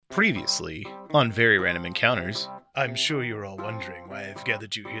Previously, on Very Random Encounters, I'm sure you're all wondering why I've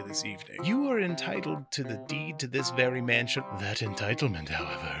gathered you here this evening. You are entitled to the deed to this very mansion. That entitlement,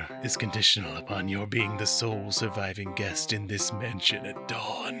 however, is conditional upon your being the sole surviving guest in this mansion at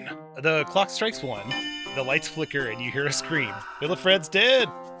dawn. The clock strikes 1, the lights flicker, and you hear a scream. Villafred's dead!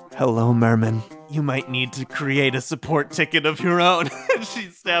 Hello, Merman. You might need to create a support ticket of your own. She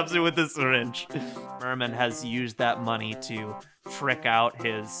stabs it with a syringe. Merman has used that money to trick out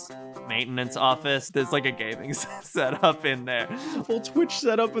his maintenance office. There's like a gaming setup in there. Full Twitch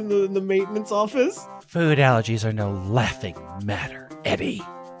setup in the maintenance office. Food allergies are no laughing matter, Eddie.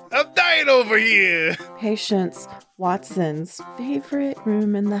 I'm dying over here! Patience Watson's favorite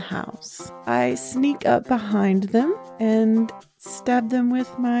room in the house. I sneak up behind them and stab them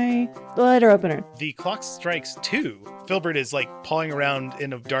with my lighter opener. The clock strikes 2. Filbert is pawing around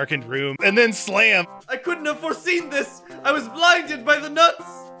in a darkened room, and then slam! I couldn't have foreseen this. I was blinded by the nuts.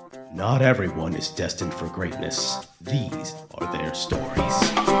 Not everyone is destined for greatness. These are their stories.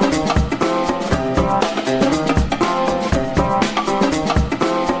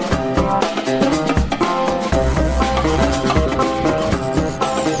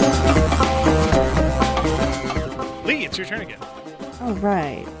 Lee, it's your turn again. All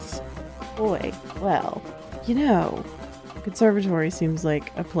right. Boy, well, the conservatory seems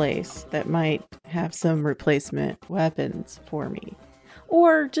like a place that might have some replacement weapons for me.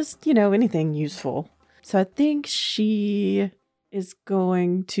 Or just, anything useful. So I think she is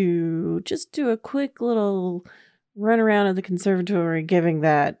going to just do a quick little run around of the conservatory, giving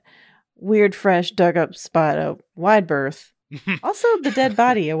that weird, fresh, dug up spot a wide berth. Also, the dead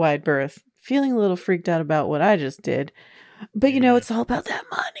body a wide berth. Feeling a little freaked out about what I just did. But it's all about that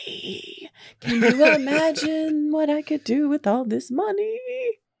money. Can you imagine what I could do with all this money?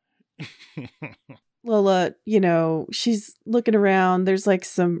 Lola, she's looking around. There's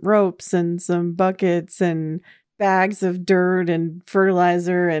some ropes and some buckets and bags of dirt and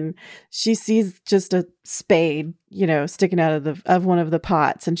fertilizer. And she sees just a spade, sticking out of one of the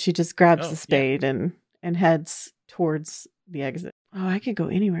pots. And she just grabs the spade and heads towards the exit. Oh, I could go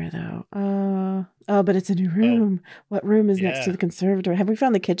anywhere, though. But it's a new room. What room is next to the conservatory? Have we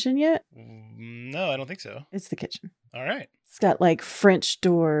found the kitchen yet? No, I don't think so. It's the kitchen. All right. It's got, French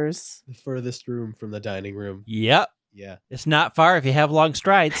doors. The furthest room from the dining room. Yep. Yeah. It's not far if you have long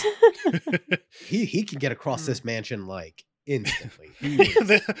strides. He can get across this mansion, instantly.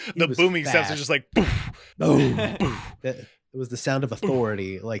 The booming steps are just poof, boom, boom. It was the sound of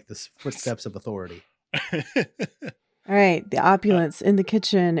authority, like the footsteps of authority. All right, the opulence in the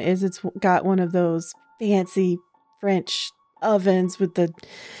kitchen is it's got one of those fancy French ovens with the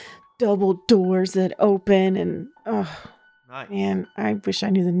double doors that open and Nice. Man, I wish I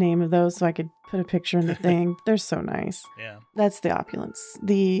knew the name of those so I could put a picture in the thing. They're so nice. Yeah. That's the opulence.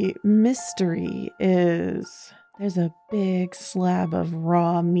 The mystery is there's a big slab of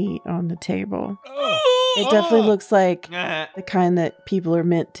raw meat on the table. It definitely looks like the kind that people are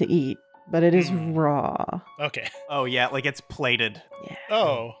meant to eat. But it is raw. Okay. Oh, yeah, it's plated. Yeah.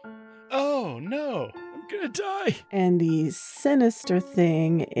 Oh, no. I'm gonna die. And the sinister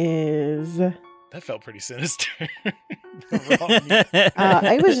thing is... That felt pretty sinister.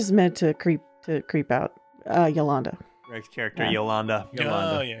 I was just meant to creep out Yolanda. Greg's character, Yeah. Yolanda.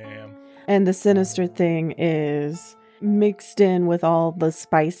 Oh, yeah. And the sinister thing is mixed in with all the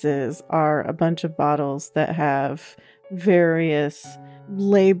spices are a bunch of bottles that have various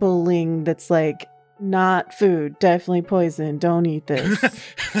labeling that's not food, definitely poison, don't eat this.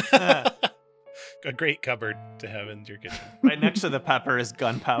 A great cupboard to have in your kitchen. Right next to the pepper is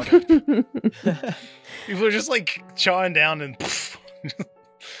gunpowder. People are just chawing down and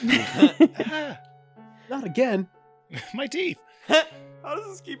Not again. my teeth. How does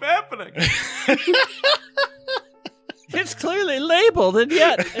this keep happening? It's clearly labeled, and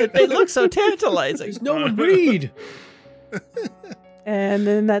yet they look so tantalizing. There's no one read. And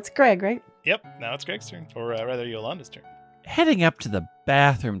then that's Greg, right? Yep, now it's Greg's turn. Or rather, Yolanda's turn. Heading up to the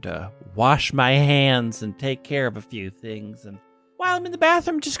bathroom to wash my hands and take care of a few things. And while I'm in the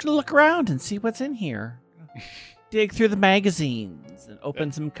bathroom, I'm just going to look around and see what's in here. Dig through the magazines and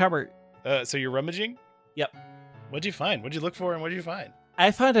open some cupboard. So you're rummaging? Yep. What'd you find? What'd you look for and what'd you find? I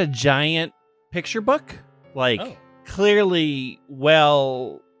found a giant picture book, clearly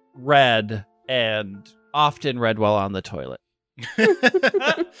well read and often read while on the toilet.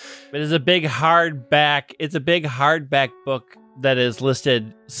 It's a big hardback book that is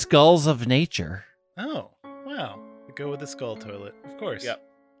listed Skulls of Nature. Oh, wow. Go with the skull toilet, of course. Yep.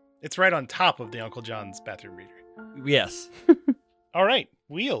 It's right on top of the Uncle John's bathroom reader. Yes. All right,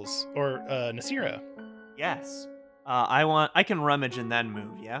 Wheels or Nasira. Yes. I can rummage and then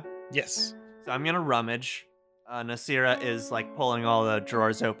move, yeah? Yes. So I'm gonna rummage. Nasira is like pulling all the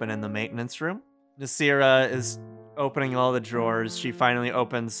drawers open in the maintenance room. Nasira is opening all the drawers. She finally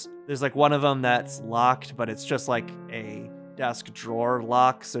opens. There's like one of them that's locked, but it's just like a desk drawer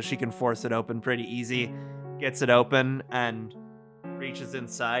lock, so she can force it open pretty easy. Gets it open and reaches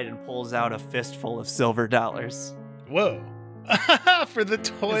inside and pulls out a fistful of silver dollars. Whoa. For the Is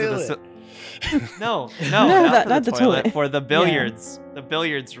it a toilet. No, not the toilet. For the billiards. The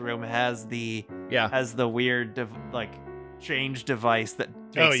billiards room has the weird change device that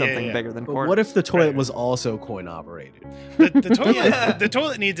takes something bigger than But quarters. what if the toilet Right. was also coin operated? The toilet. Yeah. The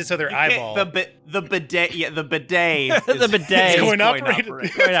toilet needs its other eyeball. The bidet. Yeah, the bidet. The is- bidet. is It's coin operated.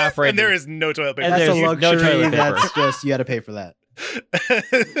 Coin operated. And there is no toilet paper. And That's a there's no luxury. toilet paper. That's just, you had to pay for that.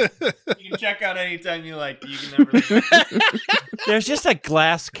 You can check out anytime you like. You can never leave. There's just a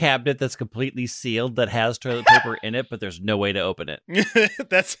glass cabinet that's completely sealed that has toilet paper in it, but there's no way to open it.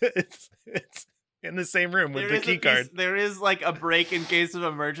 It's in the same room with There the is a key piece- card. There is like a break in case of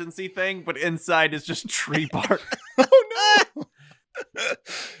emergency thing, but inside is just tree bark. Oh no!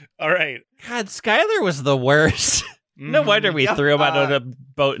 All right. God, Skylar was the worst. No Mhm. wonder we Yeah, threw him out on a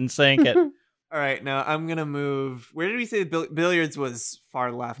boat and sank it. All right, now I'm gonna move. Where did we say the billiards was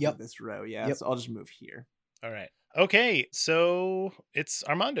far left Yep. of this row? Yeah, Yep. so I'll just move here. All right. Okay, so it's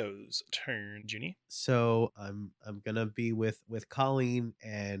Armando's turn, Junie. So I'm gonna be with Colleen,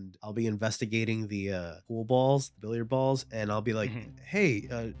 and I'll be investigating the pool balls, the billiard balls, and I'll be like, Mhm.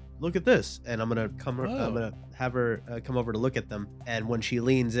 "Hey, look at this!" And I'm gonna Whoa. I'm gonna have her come over to look at them. And when she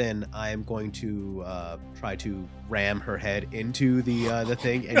leans in, I am going to try to ram her head into the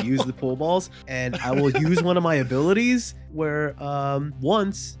thing and use the pool balls. And I will use one of my abilities where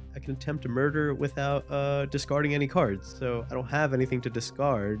once I can attempt a murder without discarding any cards. So I don't have anything to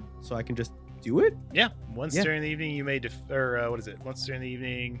discard, so I can just do it. Yeah. Once Yeah. during the evening, you may what is it? Once during the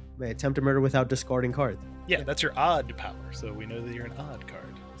evening. May attempt a murder without discarding cards. Yeah, that's your odd power. So we know that you're an odd card.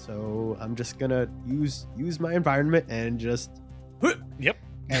 So I'm just gonna use my environment and just Yep.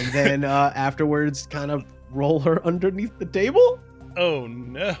 and then afterwards kind of roll her underneath the table. Oh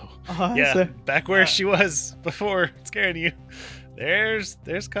no. Yeah. Yeah, back where she was before, scaring you. There's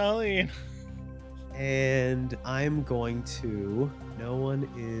Colleen. And I'm going to. No one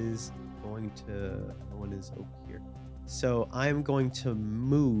is over here. So I'm going to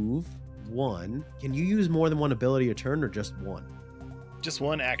move one. Can you use more than one ability a turn or just one? Just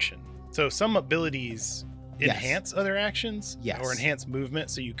one action. So some abilities Yes. enhance other actions, Yes. or enhance movement.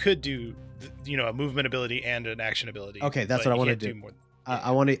 So you could do, a movement ability and an action ability. Okay, that's but what I you wanna can't do. more.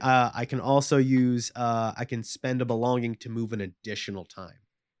 I want to. I can also use. I can spend a belonging to move an additional time.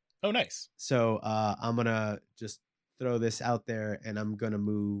 Oh, nice. So I'm gonna just throw this out there, and I'm gonna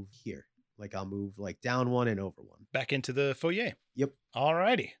move here. Like I'll move like down one and over one. Back into the foyer. Yep.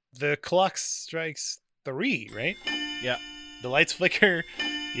 Alrighty. The clock strikes 3, right? Yeah. The lights flicker.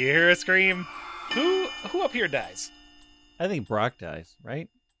 You hear a scream. Who up here dies? I think Brock dies, right?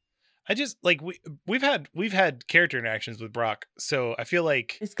 I just like we've had character interactions with Brock, so I feel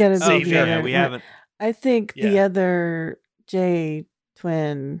like It's gotta be Oh, the yeah, other. we haven't. I think the Yeah. other J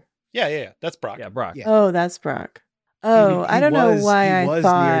twin. yeah, that's Brock. Yeah, Brock. Yeah. Oh, that's Brock. Oh, I don't know why he I was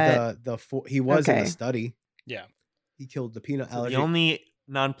thought. near he was in Okay. the study. Yeah. He killed the peanut So allergy. the only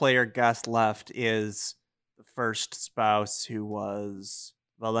non-player guest left is the first spouse, who was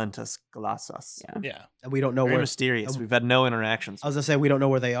Valentus Glassas. Yeah. Yeah. And we don't know Very where. mysterious. We've had no interactions. I was gonna say we don't know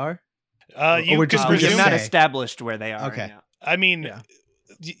where they are. You we're could just- We we just have not say. established where they are. Okay. yeah. I mean, Yeah.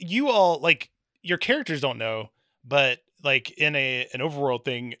 you all like your characters don't know, but like in an overworld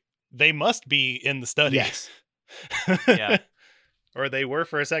thing, they must be in the study. Yes. Yeah. Or they were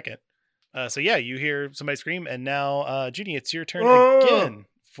for a second. So yeah, you hear somebody scream, and now, Judy, it's your turn Oh! again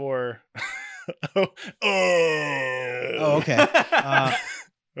for. oh. Oh, okay.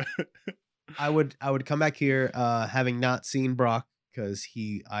 I would come back here, having not seen Brock because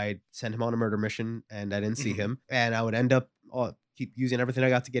I sent him on a murder mission and I didn't see Mhm. him, and I would end up keep using everything I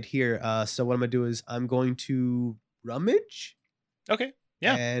got to get here. So what I'm gonna do is I'm going to rummage. Okay.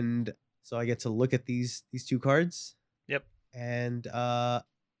 Yeah. And so I get to look at these two cards. Yep. And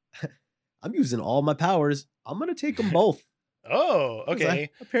I'm using all my powers. I'm gonna take them both. Oh. 'cause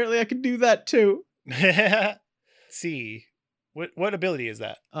Okay. apparently I can do that too. Let's see. What ability is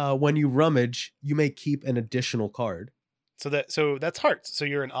that? When you rummage, you may keep an additional card. So that's hearts. So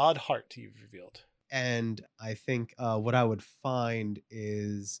you're an odd heart you've revealed. And I think what I would find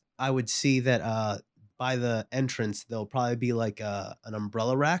is I would see that by the entrance there'll probably be like an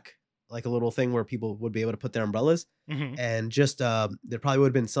umbrella rack, like a little thing where people would be able to put their umbrellas, Mhm. and just there probably would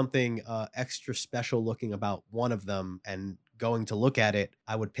have been something extra special looking about one of them, and going to look at it,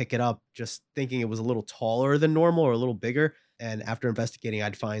 I would pick it up just thinking it was a little taller than normal or a little bigger, and after investigating,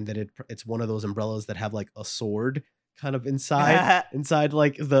 I'd find that it's one of those umbrellas that have like a sword kind of inside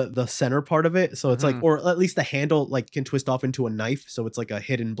like the center part of it, so it's like, or at least the handle like can twist off into a knife, so it's like a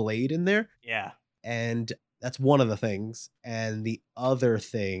hidden blade in there. Yeah. And that's one of the things. And the other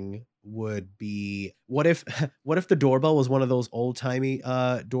thing would be, what if the doorbell was one of those old-timey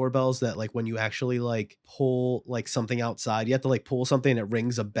doorbells that like when you actually like pull like something outside, you have to like pull something and it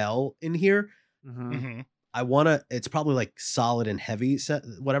rings a bell in here. Mm-hmm. Mhm. It's probably like solid and heavy set,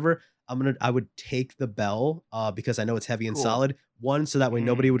 whatever. I would take the bell because I know it's heavy and Cool. solid. One, so that way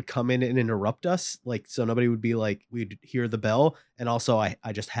nobody would come in and interrupt us. Like, so nobody would be like, we'd hear the bell. And also I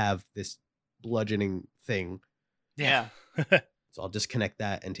just have this bludgeoning thing. Yeah. So I'll disconnect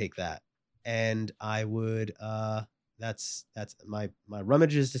that and take that. And I would that's my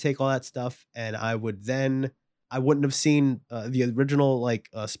rummage is to take all that stuff, and I wouldn't have seen the original like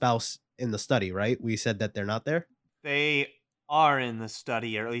spouse in the study, right? We said that they're not there. They are in the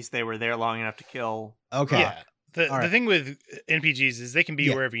study, or at least they were there long enough to kill. Okay. Yeah. The All right. thing with NPGs is they can be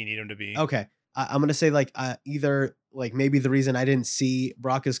Yeah. wherever you need them to be. Okay. I'm gonna say like either like maybe the reason I didn't see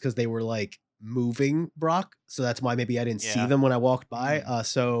Brock is because they were like moving Brock, so that's why maybe I didn't see Yeah. them when I walked by.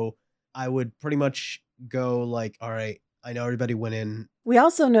 So I would pretty much go like, all right, I know everybody went in. We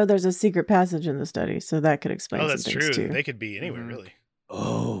also know there's a secret passage in the study, so that could explain Oh, some that's things true. too. They could be anywhere, Mhm. really.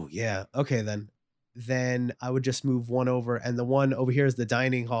 Oh yeah. Okay then I would just move one over, and the one over here is the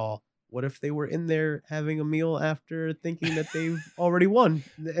dining hall. What if they were in there having a meal after thinking that they've already won,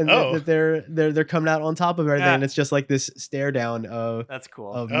 and Oh. that they're coming out on top of everything, Yeah. and it's just like this stare down of That's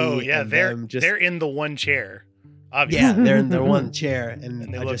cool. Oh me yeah, and they're them just they're in the one chair. Obviously. yeah, they're in their one chair, and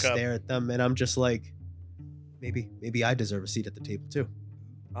And they I look just up. stare at them, and I'm just like, maybe I deserve a seat at the table too.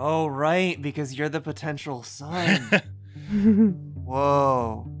 Oh, right, because you're the potential son.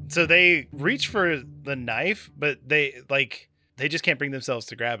 Whoa. So they reach for the knife, but they just can't bring themselves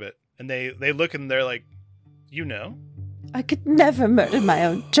to grab it. And they look and they're like, you know. I could never murder my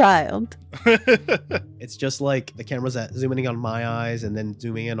own child. It's just like the camera's zooming in on my eyes and then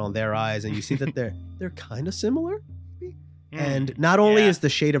zooming in on their eyes, and you see that they're kind of similar. And not only Yeah. is the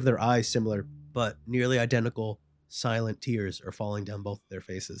shade of their eyes similar, but nearly identical. Silent tears are falling down both their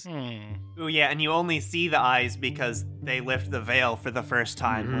faces. Oh yeah, and you only see the eyes because they lift the veil for the first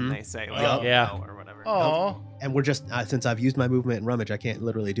time when Mhm. they say, like, Yup. oh, Yeah. no, or whatever. Oh. And we're just since I've used my movement and rummage, I can't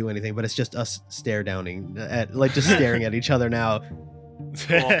literally do anything, but it's just us stare downing at like just staring at each other now,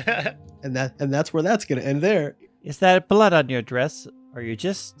 and that's where that's gonna end there. Is that blood on your dress? Or are you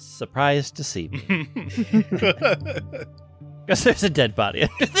just surprised to see me? Because there's a dead body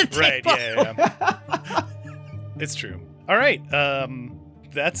under the Right, table. yeah. It's true. All right.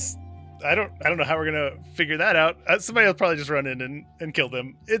 That's I don't know how we're gonna figure that out. Somebody will probably just run in and kill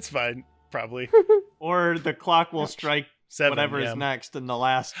them. It's fine, probably. Or the clock will strike 7, whatever yeah. is next, and the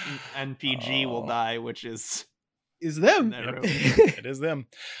last NPG will Oh. die, which is Is them. That room. It is them.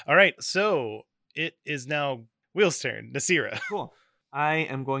 All right, so it is now Will's turn. Nasira. cool. I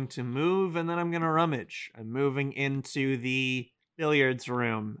am going to move, and then I'm going to rummage. I'm moving into the billiards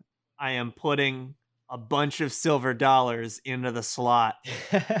room. I am putting a bunch of silver dollars into the slot,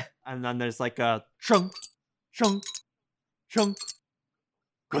 and then there's like a chunk, chunk, chunk,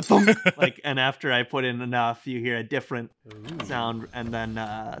 ka-thunk. Like, and after I put in enough, you hear a different sound, and then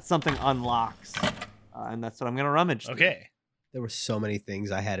something unlocks, and that's what I'm gonna rummage through. Okay. There were so many things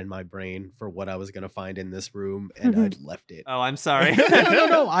I had in my brain for what I was gonna find in this room, and I'd left it. Oh, I'm sorry.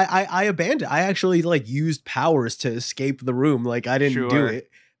 No. I abandoned. I actually like used powers to escape the room. Like I didn't do Sure. it,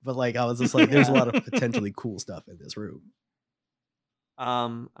 but like I was just like, there's a lot of potentially cool stuff in this room.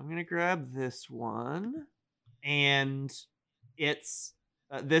 I'm gonna grab this one, and it's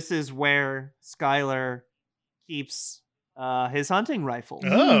this is where Skylar keeps his hunting rifle Oh.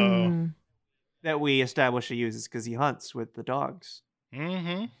 Mm. that we establish he uses because he hunts with the dogs.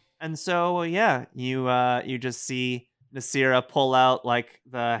 Mm-hmm. And so yeah, you just see Nasira pull out like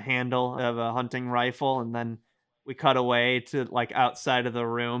the handle of a hunting rifle, and then we cut away to like outside of the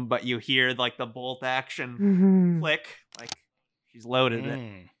room, but you hear like the bolt action Mhm. click, like she's loaded it,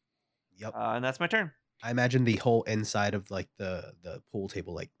 Mm. Yep. and that's my turn. I imagine the whole inside of like the pool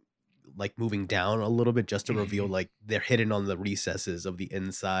table like moving down a little bit just to reveal like they're hidden on the recesses of the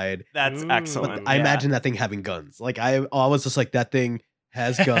inside. That's Ooh. excellent. I yeah. imagine that thing having guns. Like I was just like, that thing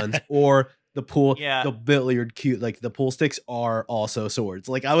has guns, or the pool, Yeah. the billiard cue, like the pool sticks are also swords.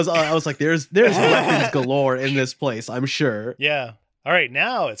 Like I was like, there's weapons galore in this place. I'm sure. Yeah. All right,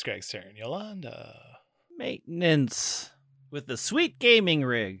 now it's Greg's turn. Yolanda. Maintenance with the sweet gaming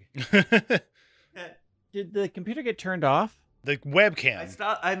rig. Did the computer get turned off? The webcam.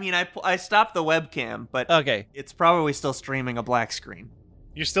 I stopped the webcam, but Okay. it's probably still streaming a black screen.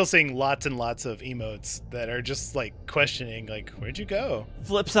 You're still seeing lots and lots of emotes that are just like questioning, like, where'd you go?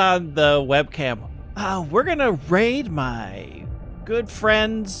 Flips on the webcam. We're gonna raid my good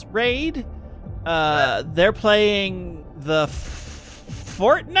friends raid. They're playing the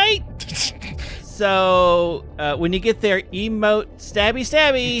Fortnite. So when you get there, emote stabby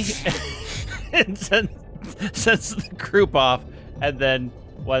stabby, and sends the group off. And then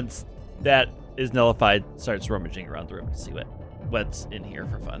once that is nullified, starts rummaging around the room to see what's in here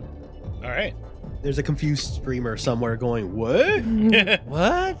for fun. All right. There's a confused streamer somewhere going, what?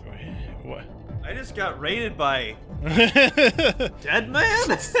 What? What? I just got raided by Dead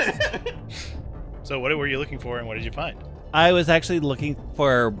Man. So what were you looking for, and what did you find? I was actually looking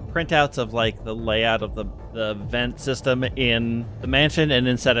for printouts of like the layout of the vent system in the mansion, and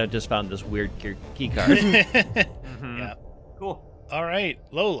instead I just found this weird key card. Yeah. Cool. All right,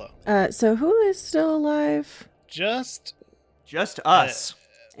 Lola. So who is still alive? Just Just us.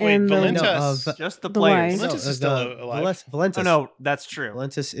 wait, And the- Valentus. No, Just the the players. wife. Valentus is still alive. Valentus. Oh, no, that's true.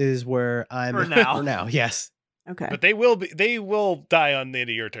 Valentus is where I'm For now. For now, yes. Okay. But they will die on the end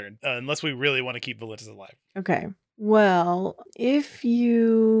of your turn, unless we really want to keep Valentus alive. Okay. Well, if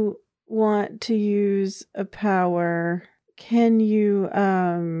you want to use a power, can you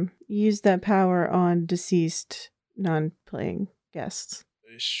use that power on deceased non-playing guests?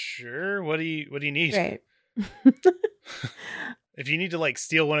 Sure. What do you need? Great. If you need to like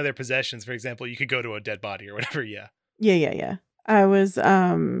steal one of their possessions, for example, you could go to a dead body or whatever. Yeah. Yeah. I was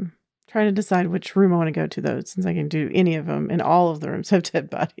trying to decide which room I want to go to, though, since I can do any of them, and all of the rooms have dead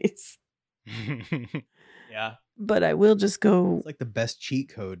bodies. Yeah. But I will just go. It's like the best cheat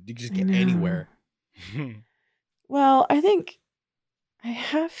code. You can just I get know. anywhere. Well, I think I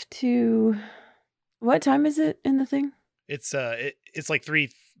have to. What time is it in the thing? It's like 3.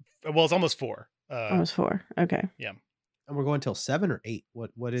 Well, it's almost 4. Almost 4. Okay. And we're going till 7 or 8.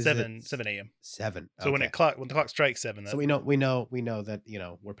 What is 7 it? 7 a.m. 7. So when the clock strikes 7, So we know that,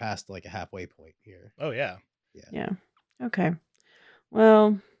 we're past like a halfway point here. Oh yeah. Yeah. Okay.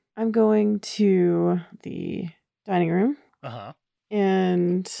 Well, I'm going to the dining room, Uh-huh.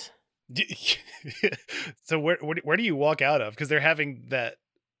 and So where do you walk out of? Because they're having that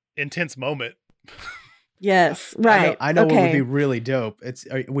intense moment. yes, right. I know what would okay. be really dope.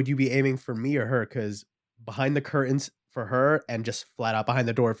 Would you be aiming for me or her? Because behind the curtains for her, and just flat out behind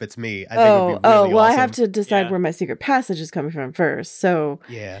the door if it's me. I think it would be really well, I awesome. have to decide Yeah. where my secret passage is coming from first. So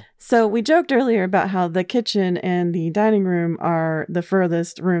Yeah. we joked earlier about how the kitchen and the dining room are the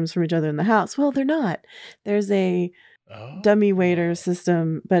furthest rooms from each other in the house. Well, they're not. There's a Oh. dummy waiter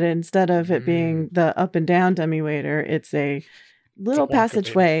system, but instead of it being the up and down dummy waiter, it's a little Wonka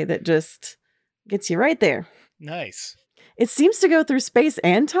passageway that just gets you right there. Nice. It seems to go through space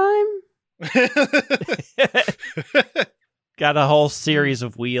and time. Got a whole series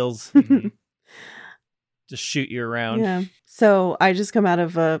of wheels Mhm. to shoot you around. Yeah. So I just come out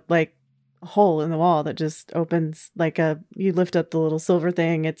of a hole in the wall that just opens you lift up the little silver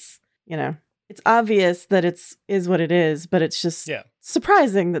thing. It's, it's obvious that is what it is, but it's just Yeah.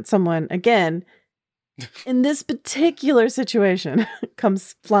 surprising that someone, again, in this particular situation,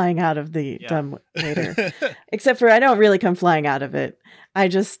 comes flying out of the Yeah. dumb waiter. Except for I don't really come flying out of it. I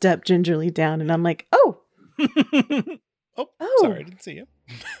just step gingerly down and I'm like, oh, Oh, Oh. sorry, I didn't see you.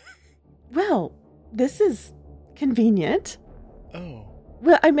 well, this is convenient. Oh.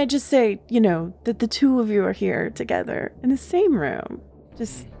 Well, I may just say, that the two of you are here together in the same room.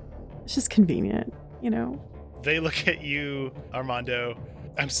 It's just convenient, They look at you, Armando.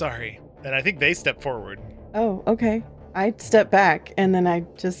 I'm sorry. And I think they step forward. Oh, okay. I step back and then I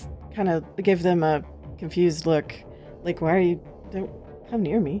just kind of give them a confused look. Like, don't come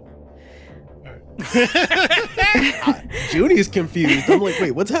near me. Junie's confused. I'm like,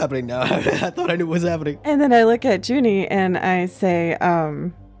 wait, what's happening now? I thought I knew what was happening. And then I look at Junie and I say,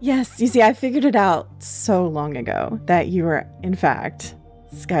 yes, you see, I figured it out so long ago that you were, in fact,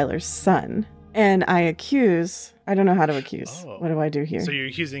 Skylar's son. And I don't know how to accuse. Oh. What do I do here? So you're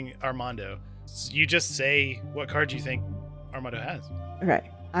accusing Armando. So you just say what card you think Armando has. Okay.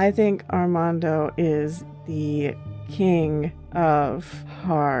 I think Armando is the King of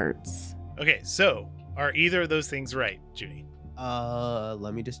Hearts. Okay, so are either of those things right, Junie?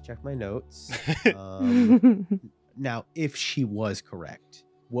 Let me just check my notes. Oh, Now, if she was correct,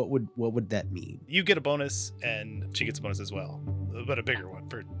 what would that mean? You get a bonus, and she gets a bonus as well, but a bigger one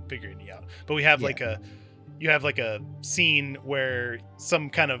for figuring you out. But we have Yeah. like you have like a scene where some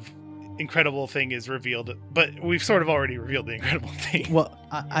kind of incredible thing is revealed, but we've sort of already revealed the incredible thing. Well,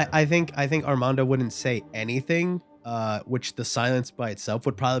 I think Armando wouldn't say anything, which the silence by itself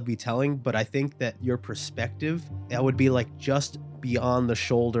would probably be telling. But I think that your perspective, that would be like just beyond the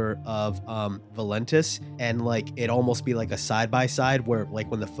shoulder of Valentis, and like it almost be like a side by side where like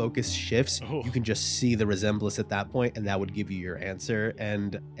when the focus shifts, Oh. you can just see the resemblance at that point, and that would give you your answer.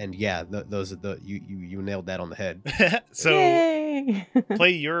 And yeah, those are the you nailed that on the head. So Yay!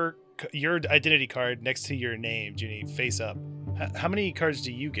 play your identity card next to your name, Junie, face up. How many cards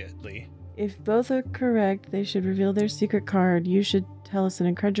do you get, Lee? If both are correct, they should reveal their secret card. You should tell us an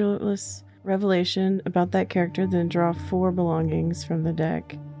incredulous revelation about that character, then draw 4 belongings from the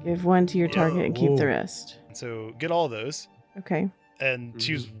deck. Give 1 to your target and keep the rest. So get all those Okay. and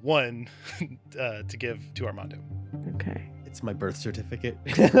choose 1 to give to Armando. Okay. It's my birth certificate.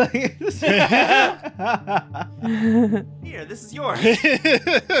 Here, this is yours.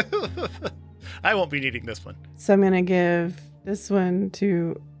 I won't be needing this one. So I'm gonna give this one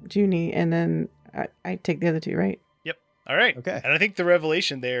to Junie, and then I take the other 2, right? All right. Okay. And I think the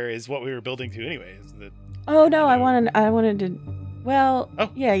revelation there is what we were building to anyway. Is that Oh no, I No. wanted to. Well, Oh.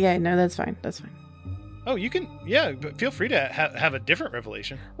 yeah, no, that's fine. you can, but feel free to have a different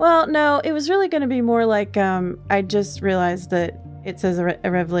revelation. Well, no, it was really going to be more like I just realized that it says a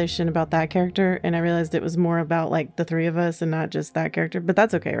revelation about that character, and I realized it was more about like the 3 of us and not just that character. But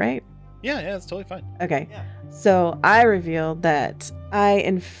that's okay, right? Yeah, it's totally fine. Okay. Yeah. So I revealed that I,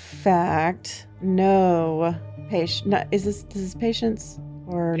 in fact, know Is this Patience?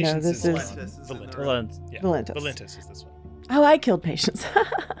 Or no, Patience this is is Valentis. Valent- Yeah. Valentis. Valentis is this one. Oh, I killed Patience.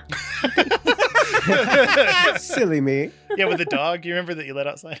 Silly me. Yeah, with the dog. You remember that you let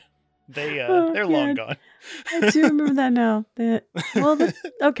outside? They're Oh, long God. gone. I do remember that now.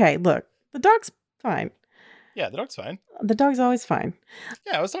 Okay, look, the dog's fine. Yeah, the dog's fine. The dog's always fine.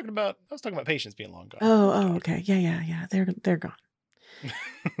 Yeah, I was talking about Patience being long gone. Oh, okay. Yeah. They're gone.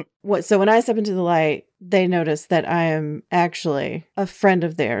 What? So when I step into the light, they notice that I am actually a friend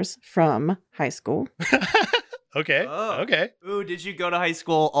of theirs from high school. Okay. Oh. Okay. Ooh, did you go to high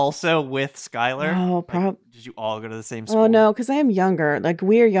school also with Skylar? Oh, Did you all go to the same school? Oh no, because I am younger. Like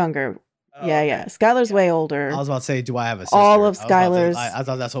we're younger. Oh, Yeah. okay. Skylar's way older. I was about to say, do I have a sister? All of I was about to- Skylar's- I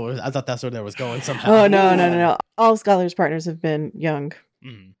thought that's where that was going somehow. Oh no. All of Skylar's partners have been young,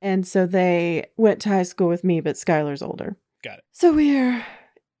 Mhm. and so they went to high school with me. But Skylar's older. Got it. So we're.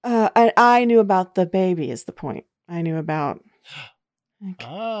 I knew about the baby. Is the point? I knew about.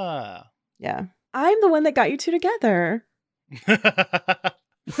 Ah. Yeah, I'm the one that got you 2 together.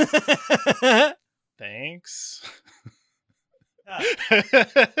 Thanks.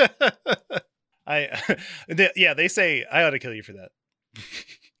 They say I ought to kill you for that.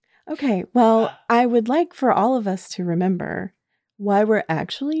 Okay, well, I would like for all of us to remember why we're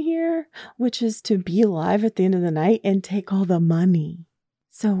actually here, which is to be alive at the end of the night and take all the money.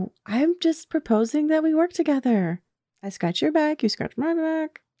 So I'm just proposing that we work together. I scratch your back, you scratch my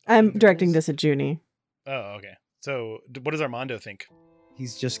back. I'm directing this at Junie. Oh, okay. So, what does Armando think?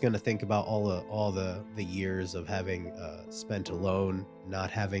 He's just gonna think about all the years of having spent alone,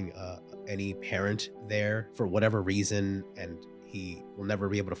 not having any parent there for whatever reason, and he will never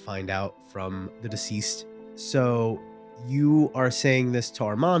be able to find out from the deceased. So you are saying this to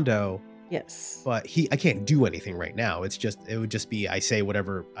Armando, Yes. but I can't do anything right now. It would just be I say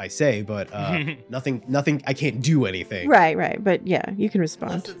whatever I say, but nothing. I can't do anything. Right. But yeah, you can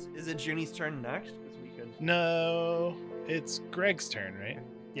respond. Is it Junie's turn next? 'Cause we could. No, it's Greg's turn, right?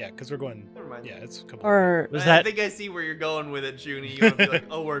 Yeah, because we're going. Never mind. Yeah, it's a couple. Or Was I that think I see where you're going with it, Junie. You want to be like,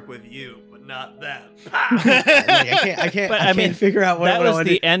 I'll work with you, but not them. I can't. But, I I mean, can't figure out what that I was want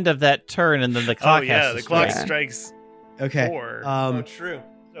the to end of that turn, and then the Oh clock yeah, has the to clock strike. strikes Okay. 4. Oh, true.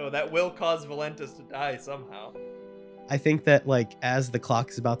 So that will cause Valentis to die somehow. I think that like as the clock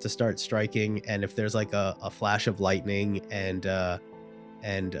is about to start striking, and if there's like a flash of lightning and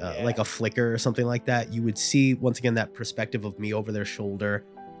like a flicker or something like that, you would see once again that perspective of me over their shoulder.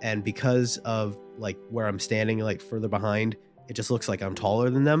 And because of like where I'm standing, like further behind, it just looks like I'm taller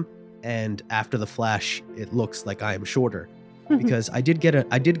than them. And after the flash, it looks like I am shorter. Because I did get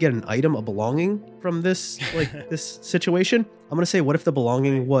an item, a belonging from this this situation. I'm gonna say, what if the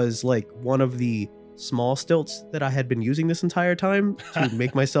belonging was like one of the small stilts that I had been using this entire time to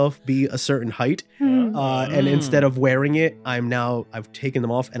make myself be a certain height, and instead of wearing it, I've taken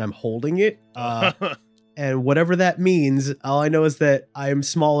them off and I'm holding it. And whatever that means, all I know is that I'm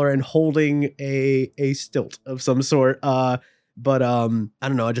smaller and holding a stilt of some sort. But I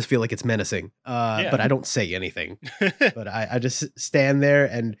don't know. I just feel like it's menacing. But I don't say anything. But I just stand there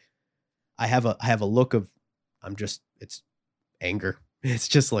and I have a look of it's anger. It's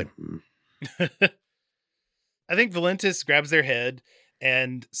just like, I think Valentis grabs their head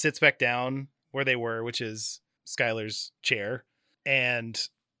and sits back down where they were, which is Skylar's chair, and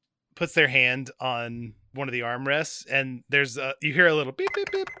puts their hand on one of the armrests, and there's you hear a little beep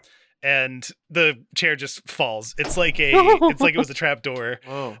beep beep, and the chair just falls. It's like it was a trap door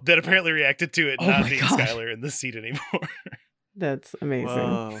Whoa. that apparently reacted to it Oh not my being God. Skylar in the seat anymore. That's amazing.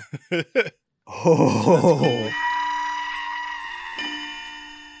 Whoa. oh.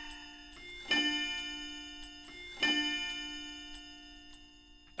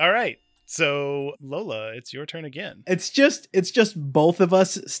 All right. So Lola, it's your turn again. It's just both of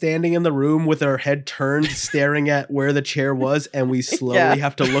us standing in the room with our head turned, staring at where the chair was, and we slowly Yeah.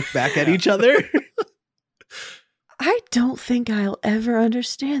 have to look back at each other. I don't think I'll ever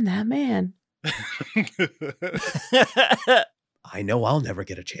understand that man. I know I'll never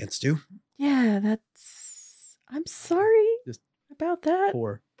get a chance to. Yeah, I'm sorry Just about that.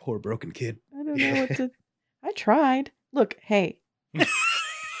 Poor broken kid. I don't know what to. I tried. Look, hey.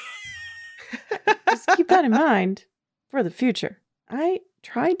 Just keep that in mind for the future. I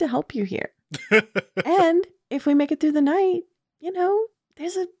tried to help you here. And if we make it through the night,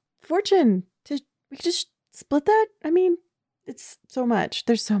 there's a fortune we could just split that. I mean, it's so much.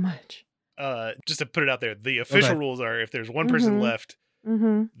 There's so much. Just to put it out there, the official Okay. rules are if there's one person Mhm. left,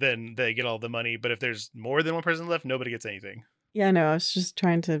 Mm-hmm. then they get all the money. But if there's more than one person left, nobody gets anything. Yeah, no, I was just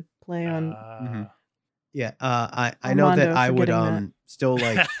trying to play on. Mhm. Yeah, I know that Armando I would forgetting that. still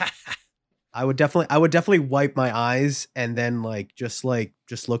like I would definitely wipe my eyes and then just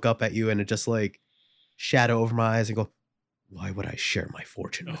look up at you and it just shadow over my eyes and go, why would I share my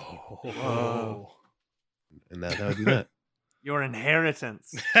fortune with you? Oh. And that would do that. Your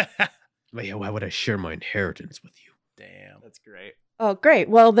inheritance. But yeah, why would I share my inheritance with you? Damn. That's great. Oh, great.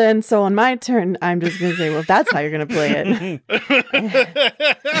 Well, then, so on my turn, I'm just going to say, well, if that's how you're going to play it. That's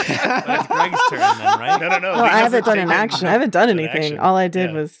Greg's turn then, right? No. Oh, these I are haven't done an taking action. I haven't done an anything. action. All I did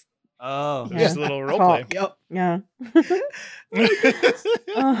Yeah. was, Oh. Yeah. Just a little role Talk. play. Yep. yeah.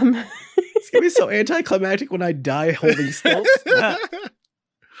 It's gonna be so anticlimactic when I die holding stilts.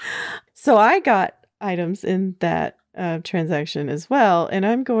 So I got items in that transaction as well. And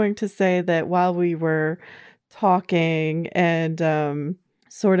I'm going to say that while we were talking and I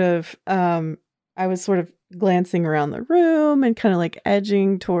was sort of glancing around the room and kind of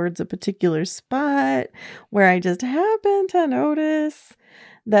edging towards a particular spot where I just happened to notice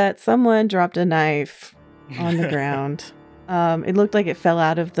that someone dropped a knife on the ground. It looked like it fell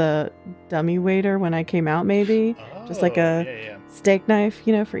out of the dummy waiter when I came out, maybe. Just like a yeah. steak knife,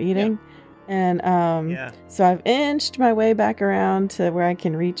 for eating. And Yeah. so I've inched my way back around to where I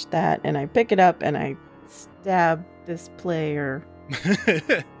can reach that, and I pick it up and I stab this player,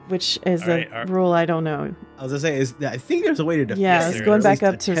 which is All right, a rule I don't know. I was gonna say I think there's a way to defend. Yeah, I I was was there going is. back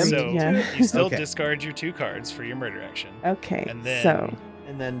up to read. So Yeah. you still Okay. discard your 2 cards for your murder action. Okay. And then So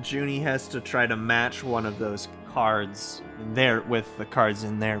And then Junie has to try to match one of those cards in there with the cards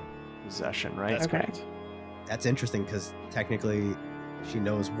in their possession, right? that's Okay. correct. That's interesting because technically she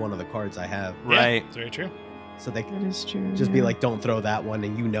knows one of the cards I have. Yeah, Right. it's very true. So they that is true. just be yeah. like, don't throw that one,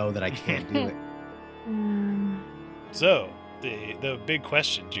 and you know that I can't do it. So the big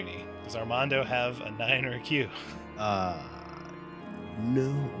question, Junie, does Armando have a 9 or a Q?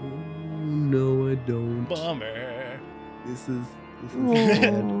 No, I don't. Bummer. This is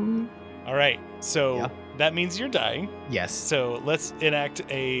bad. Oh. All right, so Yeah. that means you're dying. Yes. So let's enact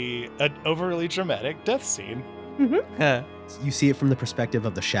an overly dramatic death scene. You see it from the perspective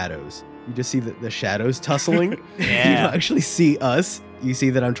of the shadows. You just see the shadows tussling. You Yeah. don't actually see us. You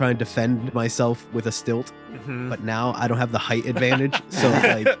see that I'm trying to defend myself with a stilt, Mhm. but now I don't have the height advantage. So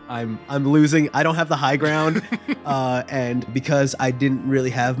I'm losing. I don't have the high ground. And because I didn't really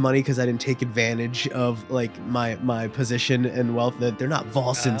have money, because I didn't take advantage of my position and wealth, that they're not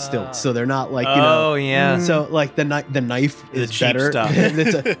Volson stilts, so they're not Oh, yeah. Mm. So the knife The is cheap better.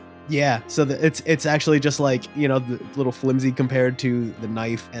 stuff. Yeah, so it's actually just the little flimsy compared to the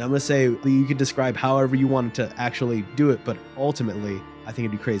knife. And I'm gonna say you could describe however you wanted to actually do it, but ultimately I think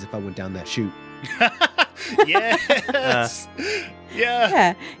it'd be crazy if I went down that chute. Yes.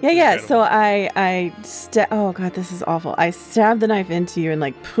 Yeah. Yeah. So Incredible. oh god, this is awful. I stab the knife into you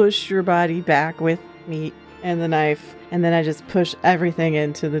and push your body back with me and the knife, and then I just push everything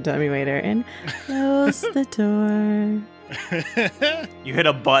into the dummy waiter and close the door. You hit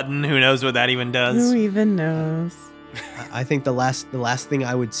a button. Who knows what that even does? Who even knows? I think the last thing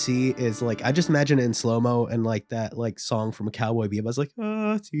I would see is I just imagine it in slow mo and that song from Cowboy Bebop. I was like,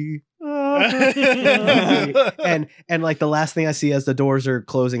 see, and like the last thing I see as the doors are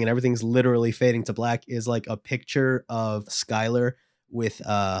closing and everything's literally fading to black is like a picture of Skylar with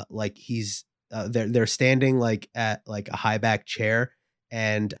like he's they're standing like at like a high back chair,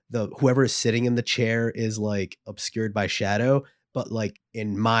 and the whoever is sitting in the chair is like obscured by shadow, but like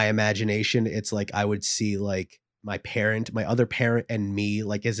in my imagination it's like I would see like my other parent, and me,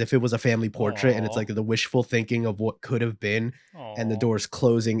 like as if it was a family portrait. And it's like the wishful thinking of what could have been. And the door's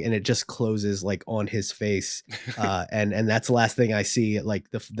closing, and it just closes like on his face. And that's the last thing I see, like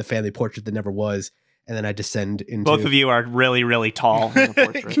the family portrait that never was. And then I descend into Both of you are really, really tall in the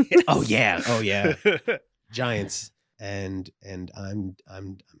portrait. oh yeah giants. And I'm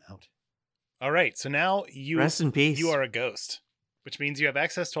out. All right, so now you Rest in peace. You are a ghost, which means you have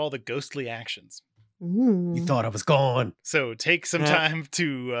access to all the ghostly actions. Ooh. You thought I was gone. So take some time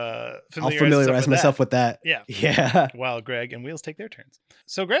to I'll familiarize myself with that. Yeah. While Greg and Wheels take their turns.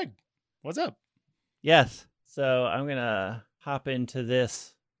 So Greg, what's up? Yes. So I'm going to hop into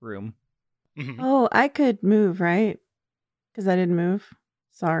this room. Mhm. Oh, I could move, right? Because I didn't move.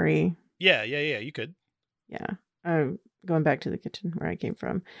 Sorry. Yeah, you could. Yeah. I'm going back to the kitchen where I came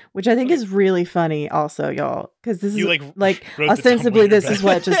from, which I think is really funny also, y'all. Because this You, is like, like rode the ostensibly tumbler this is back.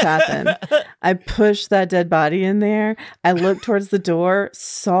 what just happened. I pushed that dead body in there. I looked towards the door,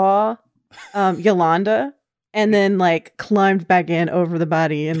 saw Yolanda, and then like climbed back in over the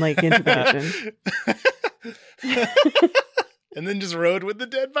body and like into the kitchen. And then just rode with the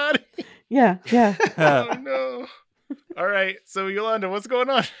dead body. Yeah. Oh no. All right. So Yolanda, what's going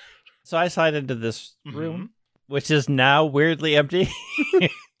on? So I slide into this Mhm. room, which is now weirdly empty.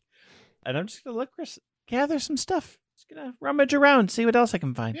 And I'm just going to look for, gather some stuff. Just going to rummage around, see what else I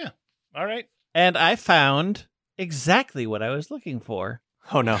can find. Yeah. All right. And I found exactly what I was looking for.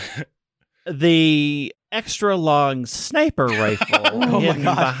 Oh no. The extra long sniper rifle Oh my hidden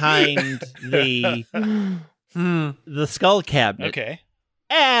God. behind the skull cabinet. Okay.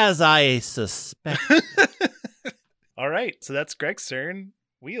 As I suspect. All right. So that's Greg's turn.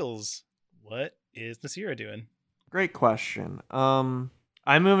 Wheels, what is Nasira doing? Great question. I'm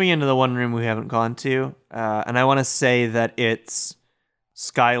moving into the one room we haven't gone to, and I want to say that it's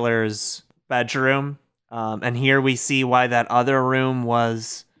Skylar's bedroom. And here we see why that other room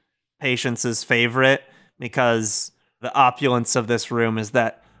was Patience's favorite, because the opulence of this room is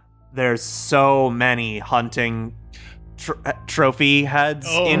that there's so many hunting trophy heads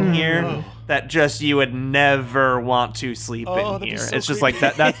in here no. that just you would never want to sleep Oh, in that'd be here. so It's just creepy.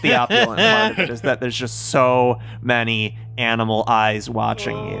 like that's the opulent part of it, is that there's just so many animal eyes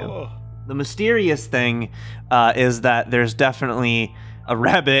watching you. Oh. The mysterious thing is that there's definitely a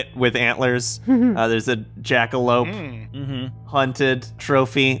rabbit with antlers. There's a jackalope Mm. Mm-hmm. hunted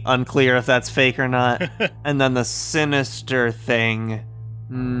trophy, unclear if that's fake or not. And then the sinister thing.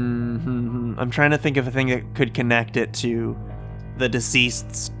 I'm trying to think of a thing that could connect it to the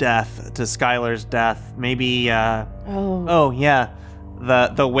deceased's death, to Skylar's death. Maybe. Oh yeah,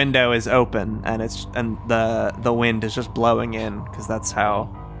 the window is open and the wind is just blowing in, because that's how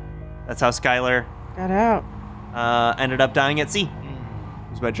Skylar Got out. ended up dying at sea.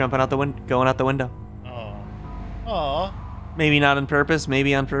 It was by jumping out going out the window. Oh. Aw. Maybe not on purpose,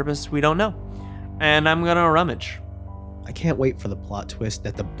 maybe on purpose. We don't know. And I'm gonna rummage. I can't wait for the plot twist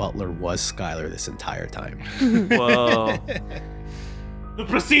that the butler was Skylar this entire time. Whoa. The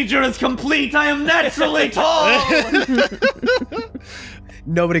procedure is complete. I am naturally tall.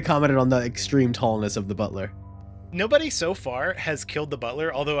 Nobody commented on the extreme tallness of the butler. Nobody so far has killed the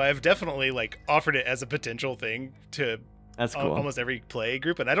butler, although I've definitely like offered it as a potential thing to That's cool. almost every play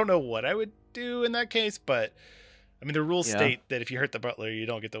group, and I don't know what I would do in that case, but I mean the rules Yeah. state that if you hurt the butler, you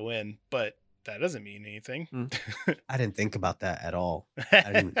don't get to win, but that doesn't mean anything. I didn't think about that at all.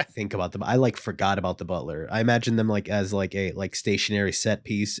 I didn't think about them. I like forgot about the butler. I imagine them like as like a like stationary set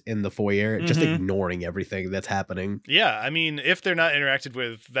piece in the foyer, just Mhm. ignoring everything that's happening. Yeah, I mean, if they're not interacted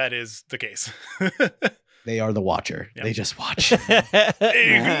with, that is the case. They are the watcher. Yep. They just watch.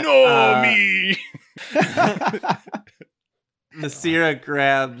 Ignore me. Nasira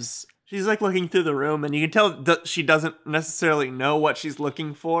grabs. She's like looking through the room, and you can tell that she doesn't necessarily know what she's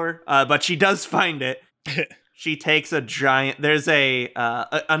looking for, but she does find it. She takes a giant. There's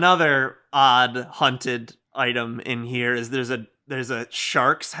another odd hunted item in here. There's a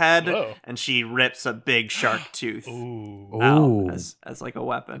shark's head, Whoa. and she rips a big shark tooth Ooh, Ooh. out as like a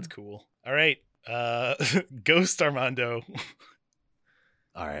weapon. that's cool. All right, Ghost Armando.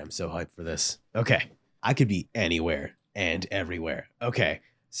 All right, I'm so hyped for this. Okay. I could be anywhere and everywhere. Okay.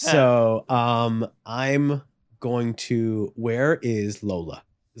 So, I'm going to, where is Lola?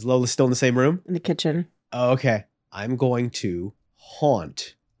 Is Lola still in the same room? In the kitchen. Okay. I'm going to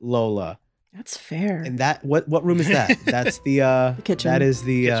haunt Lola That's fair. And that what room is that? That's the kitchen. That is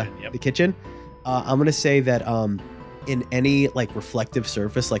the Kitchen, yep. the kitchen. I'm gonna say that in any like reflective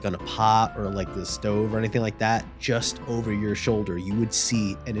surface, like on a pot or like the stove or anything like that, just over your shoulder, you would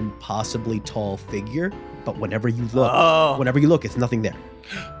see an impossibly tall figure. But whenever you look, it's nothing there.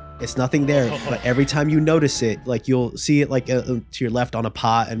 It's nothing there. But every time you notice it, like you'll see it like to your left on a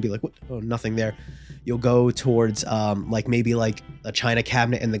pot and be like, what? Oh, nothing there. You'll go towards like maybe like a china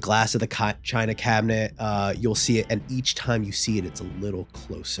cabinet and the glass of the china cabinet. You'll see it, and each time you see it, it's a little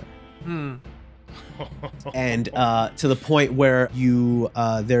closer. And to the point where you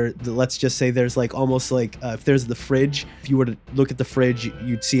let's just say there's like almost like if there's the fridge, if you were to look at the fridge,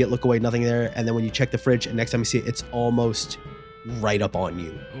 you'd see it, look away, nothing there, and then when you check the fridge and next time you see it, it's almost right up on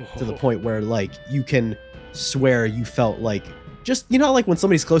you, to the point where like you can swear you felt like, just, you know, like when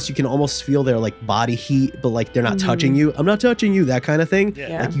somebody's close, you can almost feel their like body heat, but like they're not touching you. I'm not touching you, that kind of thing.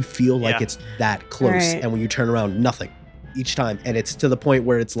 Yeah. Like you feel like it's that close. Right. And when you turn around, nothing each time. And it's to the point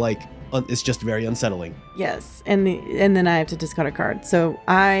where it's like, it's just very unsettling. Yes, and then I have to discard a card. So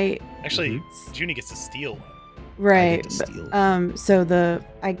Actually, Junie gets to steal one. right. I get to steal. So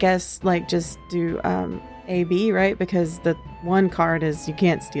I guess like just do AB, right? Because the one card is you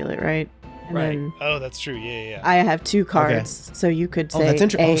can't steal it, right? And then Oh, that's true. Yeah. I have 2 cards, so you could say Oh, that's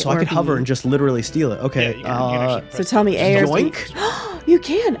interesting. A Oh, so I or could hover B. and just literally steal it. Yeah, Okay. you can actually So press tell me the- A or B. Yoink. You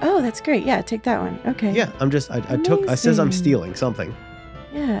can. Oh, that's great. Yeah, take that one. Okay. Yeah, I'm just, I says I'm Amazing. stealing something.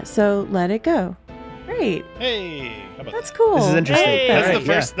 Yeah. So let it go. Great. Hey, how about That's that? cool. This is interesting. I like That's that. the Alright,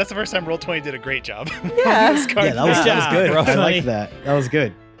 first. That's the first time Roll20 did a great job. Yeah. This card- Yeah, that was job, good. bro. I like that. That was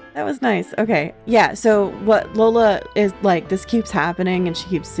good. That was nice. Okay. Yeah. So what Lola is like, this keeps happening and she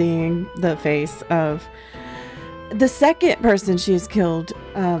keeps seeing the face of the second person she has killed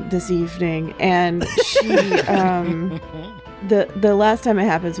this evening. And she, the last time it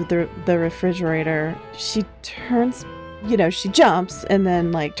happens with the refrigerator, she turns, she jumps and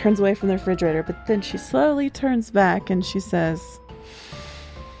then like turns away from the refrigerator, but then she slowly turns back and she says,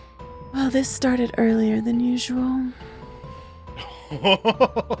 well, this started earlier than usual.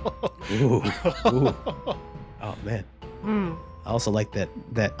 Ooh. Oh man. I also like that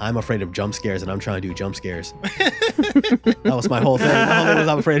I'm afraid of jump scares and I'm trying to do jump scares. That was my whole thing. My whole thing was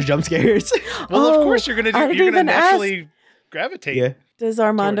I'm afraid of jump scares. Well, of Oh, course you're gonna I do. didn't You're gonna even ask. naturally gravitate. Yeah. Does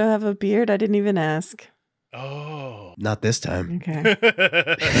Armando have a beard? I didn't even ask. Oh. Not this time. Okay.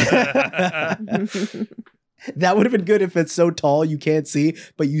 That would have been good if it's so tall you can't see,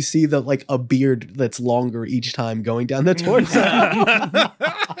 but you see the like a beard that's longer each time going down the torso.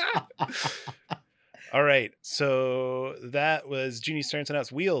 All right. So that was Junie's turn, so now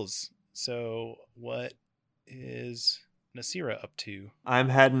it's Wheels. So what is Nasira up to? I'm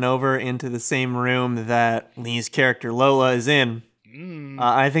heading over into the same room that Lee's character Lola is in.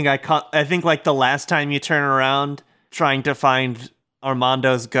 I think like the last time you turn around trying to find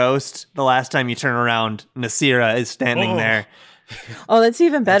Armando's ghost, the last time you turn around, Nasira is standing Oh. there. Oh, that's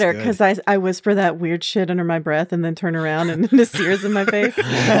even better That's because I whisper that weird shit under my breath and then turn around and Nasir's in my face.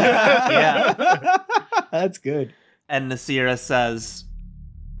 Yeah. That's good. And Nasira says,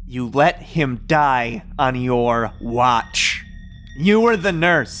 "You let him die on your watch. You were the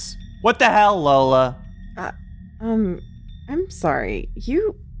nurse. What the hell, Lola?" I'm sorry.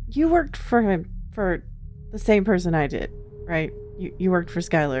 You worked for him, for the same person I did, right? You worked for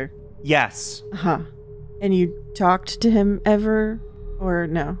Skylar. Yes. Huh. And you talked to him ever or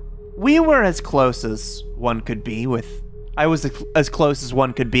no? We were as close as one could be with... I was as close as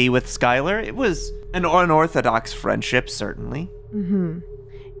one could be with Skylar. It was an unorthodox friendship, certainly. Mm-hmm.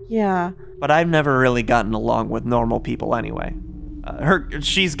 Yeah. But I've never really gotten along with normal people anyway.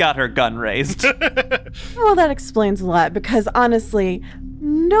 She's got her gun raised. Well, that explains a lot because honestly,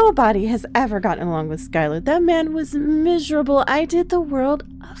 nobody has ever gotten along with Skylar. That man was miserable. I did the world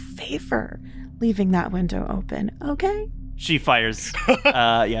a favor leaving that window open, okay? She fires.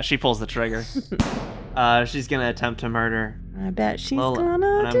 She pulls the trigger. She's gonna attempt to murder I bet she's Lola.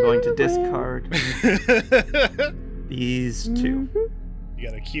 gonna And I'm going to do it. discard these two. Mhm. You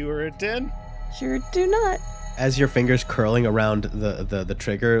got a Q or a 10? Sure do not. As your fingers curling around the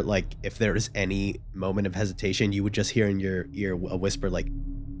trigger, like if there is any moment of hesitation, you would just hear in your ear a whisper like,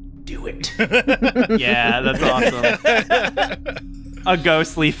 "Do it." Yeah, that's awesome. A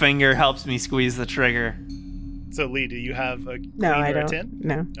ghostly finger helps me squeeze the trigger. So Lee, do you have a No, queen I or a don't. 10?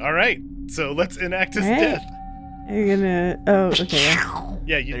 No. All right. So let's enact his All right. death. You're gonna. Oh, okay.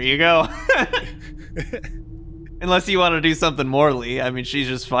 Yeah, There you go. Unless you want to do something more, Lee. I mean, she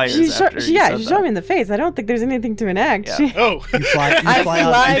just fires She after you yeah, said she that. shot me in the face. I don't think there's anything to enact. Yeah. She- Oh. You fly I out. fly You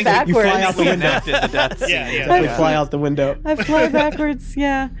fly backwards. out the We window. enacted the death scene. Yeah, yeah. Definitely fly out the window. I fly backwards,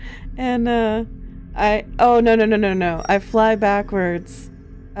 yeah. And no. I fly backwards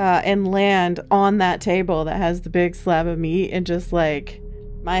and land on that table that has the big slab of meat, and just like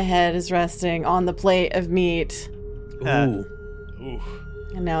my head is resting on the plate of meat. Ooh. Ooh.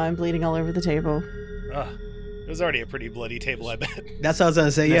 And now I'm bleeding all over the table. It was already a pretty bloody table, I bet. That's what I was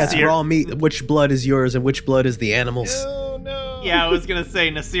gonna say. Yeah, it's Nasir- raw meat. Which blood is yours and which blood is the animal's? Oh, no. Yeah, I was gonna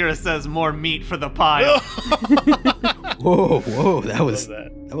say Nasira says more meat for the pile. Whoa, that was Love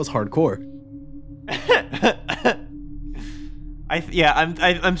that. that was hardcore.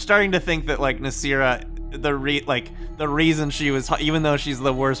 I'm starting to think that like Nasira, the reason she was, even though she's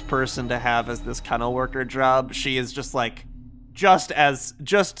the worst person to have as this kennel worker job, she is just like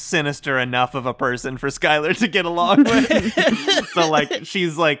just sinister enough of a person for Skylar to get along with. So like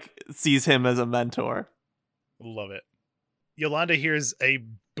she's like sees him as a mentor. Love it. Yolanda hears a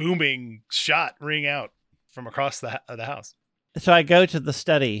booming shot ring out from across the house. So I go to the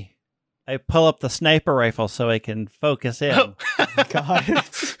study. I pull up the sniper rifle so I can focus in. Oh. God.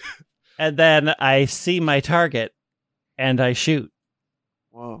 And then I see my target and I shoot.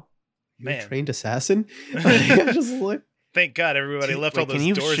 Whoa. You're a Man. trained assassin? Just look. Thank God everybody left all those Can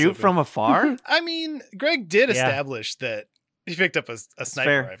you doors shoot open. from afar? I mean, Greg did Yeah. establish that he picked up a sniper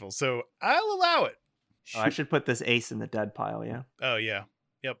fair. rifle, so I'll allow it. Oh, I should put this ace in the dead pile. Yeah. Oh, yeah.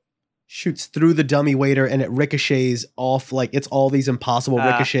 Yep. Shoots through the dummy waiter and it ricochets off like it's all these impossible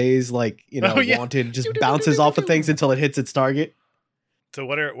ricochets, like Oh, yeah. wanted, just bounces off of things until it hits its target. So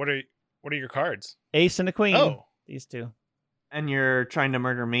what are your cards? Ace and a queen. Oh. These two. And you're trying to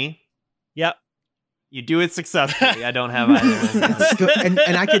murder me? Yep. You do it successfully. I don't have either of those. That's good. And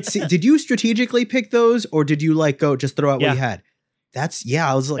I could see, did you strategically pick those or did you like go just throw out what Yeah. you had?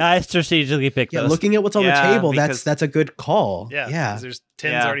 I was like, I strategically picked yeah, those. looking at what's on Yeah, the table, because- that's a good call. Yeah. Yeah. 'cause there's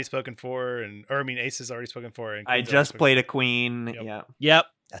 10's Yeah. already spoken for, Ace is already spoken for. And I Queen's already just spoken played a queen. Yep. Yeah. Yep.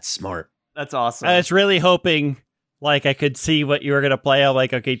 That's smart. That's awesome. I was really hoping like I could see what you were going to play. I'm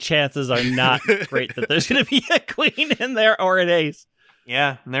like, okay, chances are not great that there's going to be a queen in there or an ace.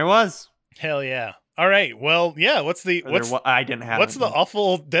 Yeah, and there was. Hell yeah. All right. Well, yeah. What's the Or there I didn't have what's it. the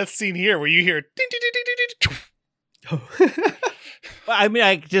awful death scene here where you hear ding, ding, ding, ding, ding, ding. Well, I mean,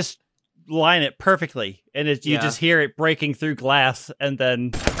 I just line it perfectly, and you Yeah. just hear it breaking through glass, and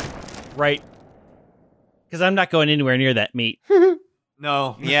then right, because I'm not going anywhere near that meat.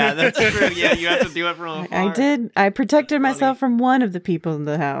 No, yeah, that's true. Yeah, you have to do it from afar. I did. I protected That's myself from one of the people in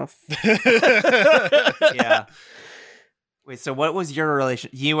the house. Yeah. Wait, so what was your relation?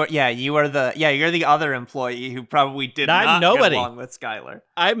 You're the other employee who probably did I'm not nobody. get along with Skylar.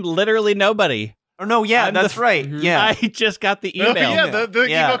 I'm literally nobody. Oh no, yeah, I'm that's the- right. Mhm. Yeah. I just got the Oh, email. yeah, the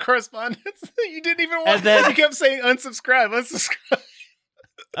Yeah. email correspondence. You didn't even want. And then- you kept saying unsubscribe.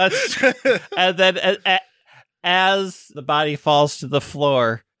 And then as the body falls to the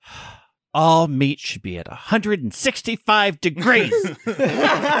floor, all meat should be at 165 degrees.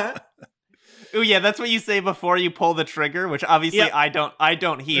 Oh yeah, that's what you say before you pull the trigger, which obviously Yep. I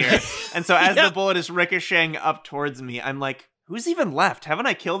don't hear. And so as the Yep. bullet is ricocheting up towards me, I'm like, who's even left? Haven't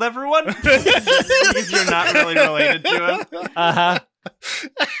I killed everyone? Because you're not really related to him. Uh-huh.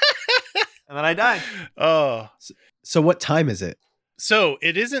 And then I die. Oh, So what time is it? so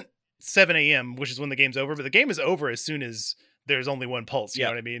it isn't 7 a.m., which is when the game's over, but the game is over as soon as there's only one pulse. You Yeah.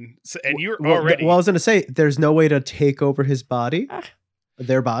 know what I mean? So, and you're Well, already. well, I was going to say, there's no way to take over his body.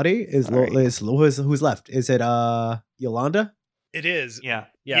 Their body is Sorry. who's left? Is it Yolanda? it is. Yeah.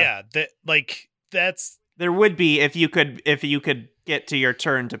 Yeah. That's. There would be if you could get to your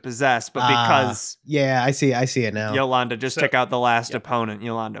turn to possess, but because Yeah, I see it now. Yolanda just So- took out the last Yep. opponent,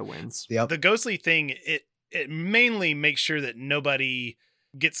 Yolanda wins. Yep. The ghostly thing, it mainly makes sure that nobody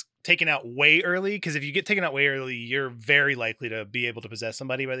gets taken out way early, because if you get taken out way early, you're very likely to be able to possess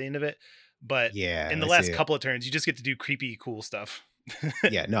somebody by the end of it. But Yeah. in the I last see it. couple of turns, you just get to do creepy, cool stuff.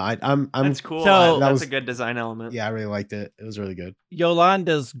 Yeah, no, I'm That's cool. So- That's was- a good design element. Yeah, I really liked it. It was really good.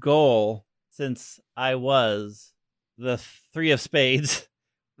 Yolanda's goal, since I was the 3 of spades,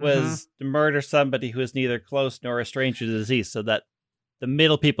 was to murder somebody who is neither close nor a stranger to the disease, so that the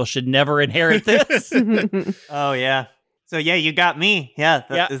middle people should never inherit this. Oh yeah. So yeah, you got me. Yeah.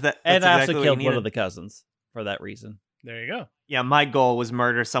 Yeah, That's And I exactly also what killed you one needed. of the cousins for that reason. There you go. Yeah, my goal was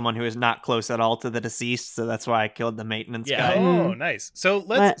murder someone who is not close at all to the deceased, so that's why I killed the maintenance Yeah. guy. Oh, nice. So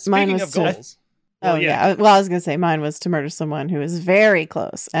let's. Mine Speaking was of to- goals. Oh yeah. Well, I was gonna say mine was to murder someone who was very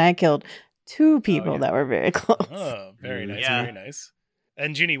close, and I killed 2 people yeah. that were very close. Oh, very nice. Yeah. Very nice.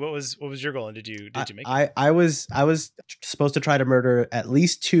 And Junie, what was your goal? And did you make it? I was supposed to try to murder at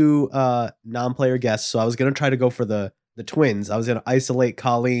least 2 non-player guests, so I was gonna try to go for the twins. I was gonna isolate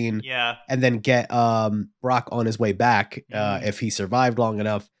Colleen Yeah. and then get Brock on his way back if he survived long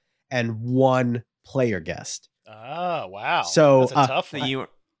enough. and 1 player guest. Ah, wow. So, that's a tough So one.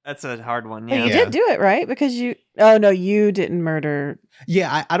 that's a hard one. But Yeah. you Yeah. did do it, right? Because you. Oh no, you didn't murder.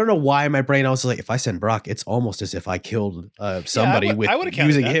 Yeah, I don't know why in my brain I was like, if I send Brock, it's almost as if I killed somebody would- with I would've counted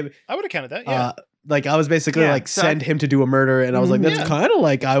using that. him. I would have counted that. Yeah. Like I was basically Yeah, like so send him to do a murder, and I was like, that's Yeah. kind of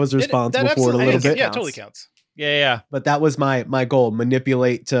like I was responsible that for it a absolutely little is. bit. Yeah, Counts. totally counts. Yeah. But that was my goal: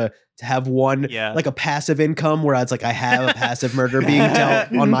 manipulate to have one Yeah. like a passive income, where it's like I have a passive murder being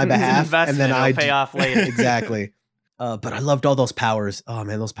dealt on my It's an behalf, and investment. then I It'll pay off later. exactly. But I loved all those powers. Oh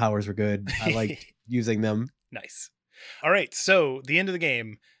man, those powers were good. I liked using them. Nice. All right. So the end of the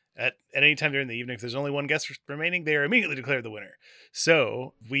game, at any time during the evening, if there's only one guest remaining, they are immediately declared the winner.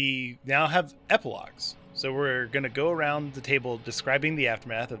 So we now have epilogues. So we're going to go around the table describing the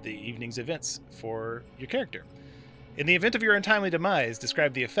aftermath of the evening's events for your character. In the event of your untimely demise,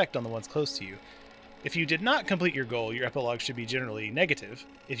 describe the effect on the ones close to you. If you did not complete your goal, your epilogue should be generally negative.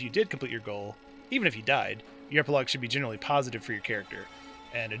 If you did complete your goal, even if you died, your epilogue should be generally positive for your character.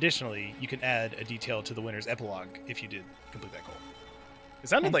 And additionally, you can add a detail to the winner's epilogue if you did complete that goal. It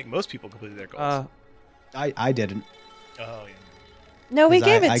sounded like most people completed their goals. I didn't. Oh, yeah. No, we 'Cause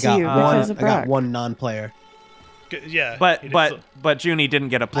gave I it to got you one. because of I got Brock. one non-player. Good, yeah. But you did but Junie didn't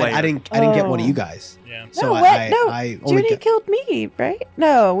get a player. I didn't get one of Oh. you guys. yeah. No, So what? I No, only Junie killed me, right?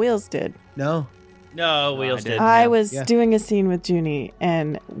 No, Wheels did. no. No, Wheels I did. did. I yeah. was Yeah. doing a scene with Junie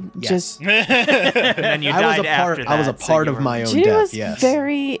and Yes. just And then you I was died a part. after I was a that, so part you of were- my own Junie death. was Yes.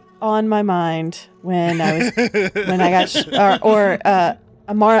 very on my mind when I was when I got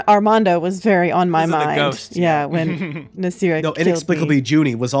Armando was very on my This is the mind. ghost, yeah, yeah. when Nasira No, killed inexplicably, me.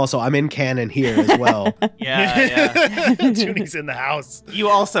 Junie was also. I'm in canon here as well. Yeah. Junie's in the house. You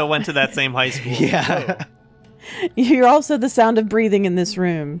also went to that same high school. yeah. You're also the sound of breathing in this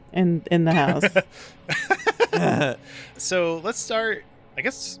room in the house. So let's start, I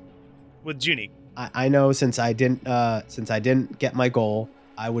guess, with Junie. I know since I didn't get my goal,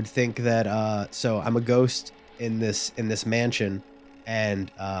 I would think that so I'm a ghost in this mansion,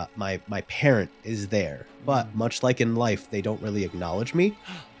 and my parent is there. But much like in life, they don't really acknowledge me.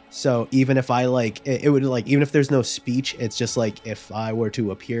 So even if I it would even if there's no speech, it's just like if I were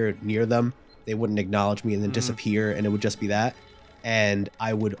to appear near them, they wouldn't acknowledge me and then disappear, and it would just be that. And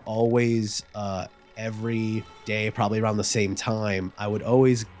I would always every day, probably around the same time, I would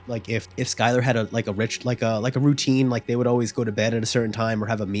always if Skylar had a routine, like they would always go to bed at a certain time or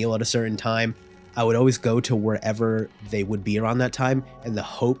have a meal at a certain time, I would always go to wherever they would be around that time in the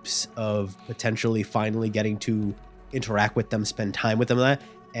hopes of potentially finally getting to interact with them, spend time with them,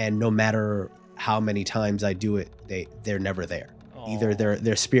 and no matter how many times I do it, they're never there. Either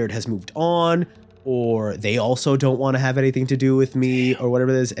their spirit has moved on, or they also don't want to have anything to do with me, or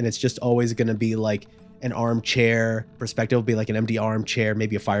whatever it is, and it's just always going to be like an armchair perspective. It'll be like an empty armchair,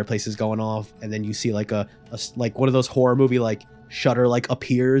 maybe a fireplace is going off, and then you see like a one of those horror movie shutter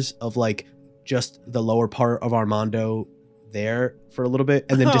appears of just the lower part of Armando there for a little bit,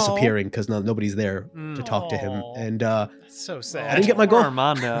 and then Aw. disappearing because nobody's there to talk to him. Aw. And That's so I sad. didn't get my Poor goal.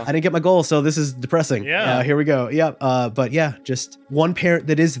 Armando. I didn't get my goal, so this is depressing. Yeah. Here we go. Yeah. But yeah, just one parent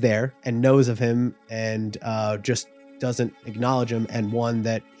that is there and knows of him and just doesn't acknowledge him, and one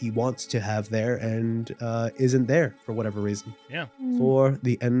that he wants to have there and isn't there for whatever reason. For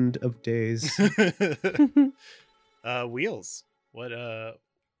the end of days. Wheels. What?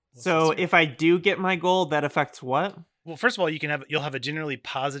 what's So this? if I do get my goal, that affects what? Well, first of all, you'll have a generally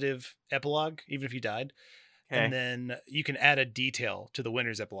positive epilogue, even if you died. Okay. And then you can add a detail to the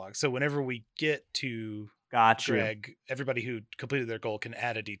winner's epilogue. So whenever we get to Gotcha. Greg, everybody who completed their goal can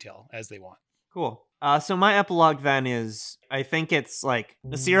add a detail as they want. Cool. So my epilogue then is, I think it's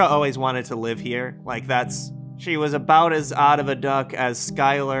Nasira always wanted to live here. She was about as odd of a duck as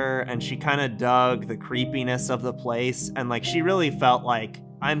Skylar, and she kind of dug the creepiness of the place, and she really felt like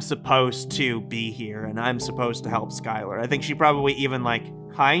I'm supposed to be here and I'm supposed to help Skylar. I think she probably even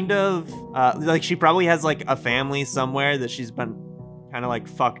she probably has a family somewhere that she's been kind of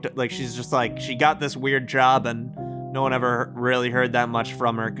fucked. She's just she got this weird job and no one ever really heard that much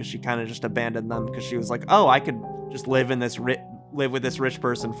from her because she kind of just abandoned them because she was like, oh, I could just live with this rich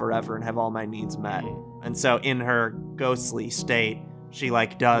person forever and have all my needs met. And so in her ghostly state, she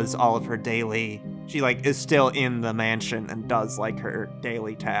does all of her daily, she is still in the mansion and does her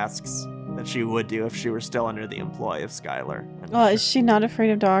daily tasks that she would do if she were still under the employ of Skylar. Well, is she not afraid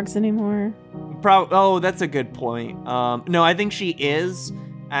of dogs anymore? Oh, that's a good point. No, I think she is.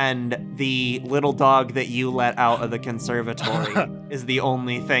 And the little dog that you let out of the conservatory is the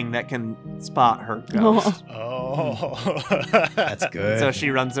only thing that can spot her ghost. Oh. That's good. So she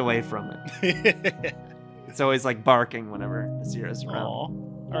runs away from it. It's always barking whenever Nasira's around.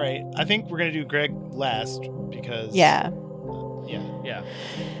 Aw. All right, I think we're gonna do Greg last because Yeah.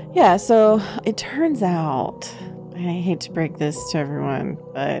 Yeah. So it turns out, I hate to break this to everyone,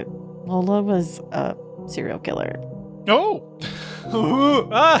 but Lola was a serial killer. Oh,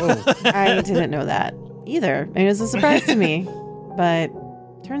 I didn't know that either. It was a surprise to me, but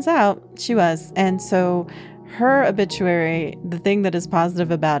turns out she was. And so her obituary, the thing that is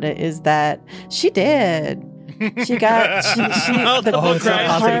positive about it is that she did. She got she the Oh, it's not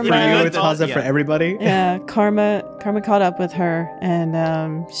positive for you. It's positive for everybody. Yeah, karma caught up with her,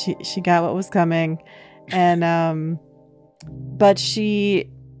 and she got what was coming, and but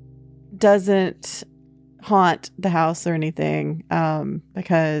she doesn't haunt the house or anything,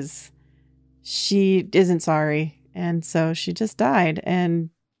 because she isn't sorry, and so she just died,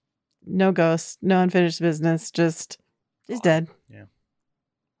 and no ghost, no unfinished business, just she's dead.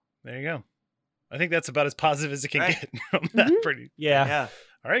 there you go. I think that's about as positive as it can Right. get. I'm not pretty. Yeah. Yeah.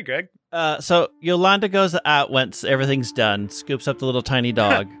 All right, Greg. So Yolanda goes out once everything's done, scoops up the little tiny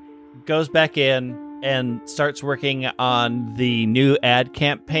dog, goes back in, and starts working on the new ad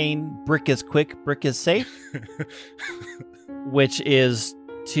campaign, Brick is Quick, Brick is Safe, which is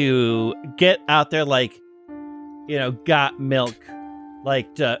to get out there like, got milk,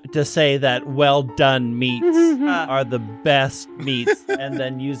 like to say that well done meats are the best meats, and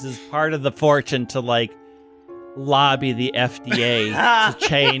then uses part of the fortune to like lobby the FDA to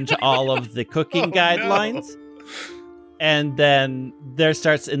change all of the cooking guidelines. And then there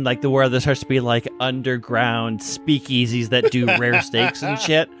starts in like the world, there starts to be like underground speakeasies that do rare steaks and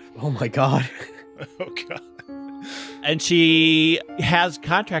shit. Oh my god. Oh god. And she has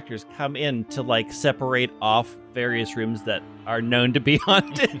contractors come in to like separate off various rooms that are known to be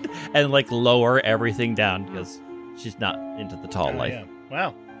haunted and like lower everything down because she's not into the tall life. Yeah.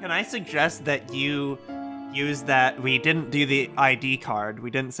 Wow. Can I suggest that you use that? We didn't do the ID card. We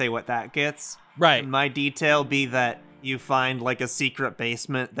didn't say what that gets. Right. And my detail be that you find like a secret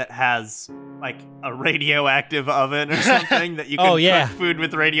basement that has like a radioactive oven or something that you can cook food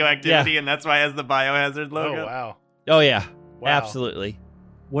with radioactivity, and that's why it has the biohazard logo. Oh wow. Oh yeah. Wow. Absolutely.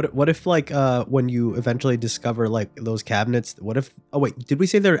 What if like when you eventually discover like those cabinets? What if? Oh wait, did we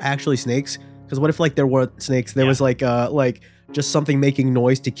say they're actually snakes? Because what if like there weren't snakes? There was like just something making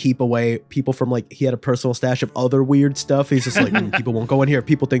noise to keep away people from like he had a personal stash of other weird stuff. He's just like people won't go in here.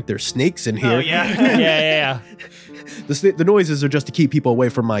 People think there's snakes in here. Oh yeah. yeah. The noises are just to keep people away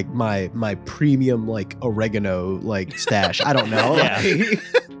from my premium like oregano like stash. I don't know. Yeah.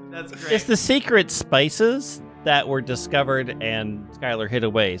 That's great. It's the secret spices that were discovered and Skylar hid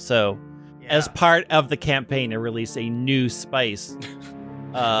away. So as part of the campaign to release a new spice,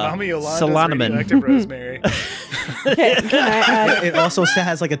 Mommy Yolanda's Solanamin. radioactive rosemary. Can I add? It also still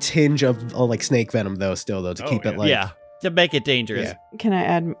has like a tinge of like snake venom though to keep it like to make it dangerous. Yeah. Can I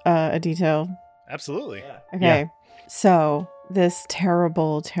add a detail? Absolutely. Okay. So this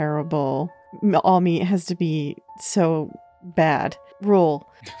terrible all meat has to be so bad rule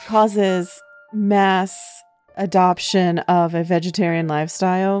causes mass adoption of a vegetarian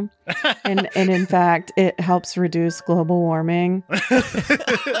lifestyle, and in fact it helps reduce global warming.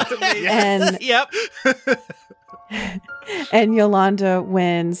 And Yep. and Yolanda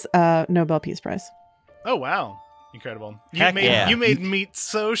wins Nobel Peace Prize. Oh wow. Incredible. Heck yeah. You made meat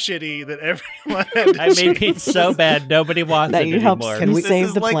so shitty that everyone had to I made meat so bad nobody wants That it you helped anymore. Can we This save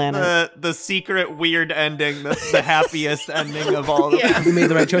is the like planet? the secret weird ending, the happiest ending of all of them. we made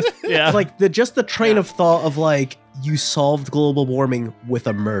the right choice. Yeah. Like the train of thought of like you solved global warming with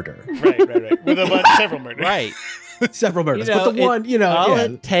a murder. Right. With several murders. Right. Several murders. You know, but the one, All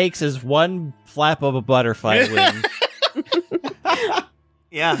it takes is one flap of a butterfly wing.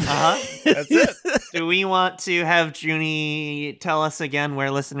 Yeah. That's it. Do we want to have Junie tell us again where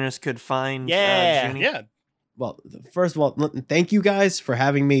listeners could find Yeah. Junie? Yeah. Well, first of all, thank you guys for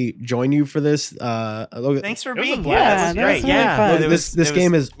having me join you for this. Thanks for It was a being here. blast. That was Yeah, great. that was really fun. It this was-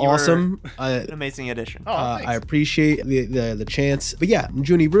 game is you were awesome. An amazing addition. Oh, I thanks. appreciate the chance. But yeah, I'm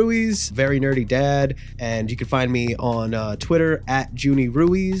Junie Ruiz, very nerdy dad, and you can find me on Twitter at Junie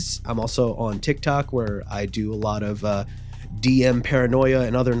Ruiz. I'm also on TikTok where I do a lot of DM paranoia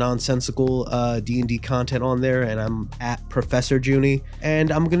and other nonsensical D&D content on there, and I'm at Professor Junie, and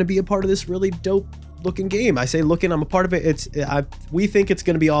I'm gonna be a part of this really dope looking game. I say looking, I'm a part of it. We think it's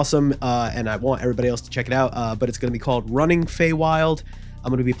gonna be awesome, and I want everybody else to check it out. But it's gonna be called Running Feywild. I'm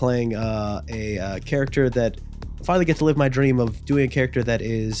gonna be playing a character that finally get to live my dream of doing a character that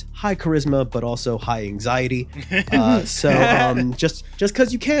is high charisma but also high anxiety. Just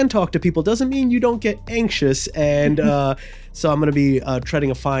because you can talk to people doesn't mean you don't get anxious, and so I'm going to be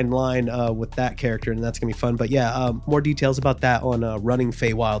treading a fine line with that character, and that's going to be fun. But yeah, more details about that on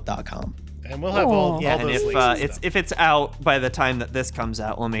runningfeywild.com. And we'll have all Yeah, and those if links and stuff. if it's out by the time that this comes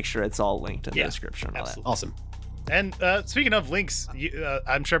out, we'll make sure it's all linked in the description. Of that. absolutely. Awesome. And speaking of links,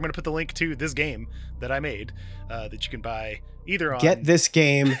 I'm sure I'm going to put the link to this game that I made that you can buy either on. Get this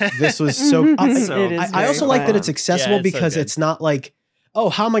game. This was so. It is I also very like that fun. it's accessible Yeah, it's so because good. it's not like, oh,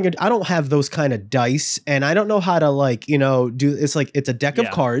 how am I going to. I don't have those kind of dice, and I don't know how to, like, do. It's like, it's a deck of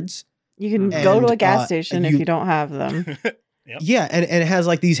Yeah. cards. You can And, go to a gas station if you- you don't have them. Yeah, and it has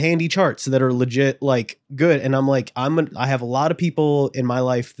like these handy charts that are legit like good. And I'm like, I have a lot of people in my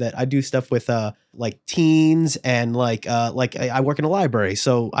life that I do stuff with, like teens, and like I work in a library,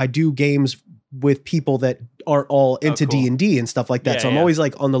 so I do games with people that aren't all into cool. D&D and stuff like that. Yeah, so I'm yeah. always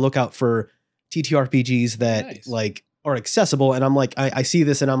like on the lookout for TTRPGs that Nice. like are accessible. And I'm like, I see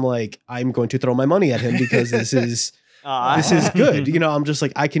this and I'm like, I'm going to throw my money at him because this is this is good. I'm just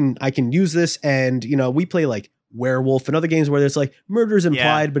like, I can use this. And we play like Werewolf and other games where there's like murders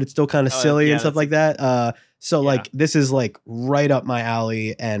implied, but it's still kind of silly yeah, and stuff that's like that. So Yeah. like this is like right up my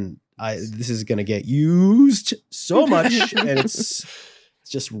alley, and this is gonna get used so much, and it's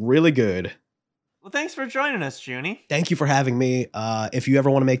just really good. Well, thanks for joining us, Junie. Thank you for having me. If you ever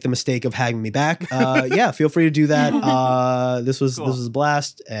want to make the mistake of having me back, yeah, feel free to do that. This was Cool. a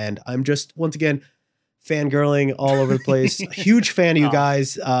blast, and I'm just once again fangirling all over the place. Huge fan of you Aw.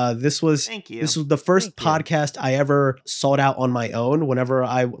 guys. This was Thank you. This was the first Thank you. podcast I ever sought out on my own.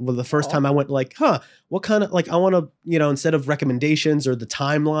 The first time I went like, what kind of, like, I want to, instead of recommendations or the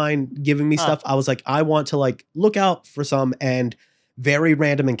timeline giving me stuff, I was like, I want to like look out for some, and Very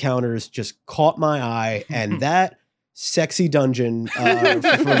Random Encounters just caught my eye, and that sexy dungeon That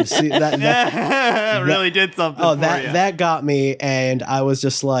really did something. Oh, for that you. that got me, and I was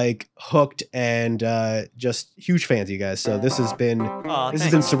just like hooked, and just huge fans of you guys. So this has been Aw, this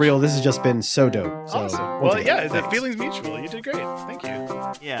has been thanks. surreal. This has just been so dope. So Awesome. once Well, again, yeah, the thanks. feeling's mutual. You did great. Thank you.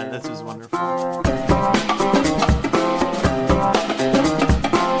 Yeah, this was wonderful.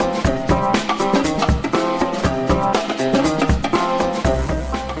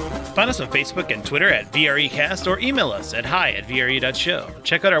 Find us on Facebook and Twitter at VREcast, or email us at hi@VRE.show.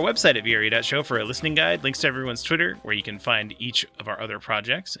 Check out our website at VRE.show for a listening guide, links to everyone's Twitter, where you can find each of our other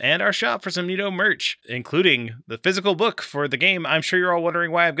projects, and our shop for some neato merch, including the physical book for the game I'm sure you're all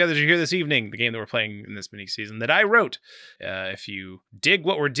wondering why I've gathered you here this evening, the game that we're playing in this mini-season that I wrote. If you dig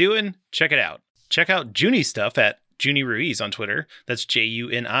what we're doing, check it out. Check out Junie's stuff at Junie Ruiz on Twitter. That's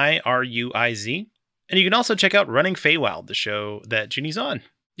JUNIRUIZ. And you can also check out Running Feywild, the show that Junie's on.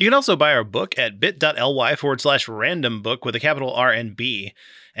 You can also buy our book at bit.ly/random book with a capital R and B.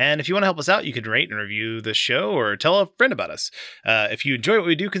 And if you want to help us out, you can rate and review the show or tell a friend about us. If you enjoy what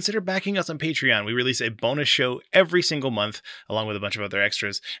we do, consider backing us on Patreon. We release a bonus show every single month, along with a bunch of other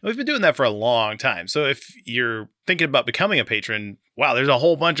extras. And we've been doing that for a long time. So if you're thinking about becoming a patron, wow, there's a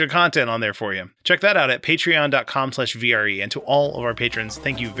whole bunch of content on there for you. Check that out at patreon.com/VRE. And to all of our patrons,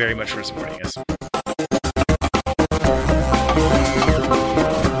 thank you very much for supporting us.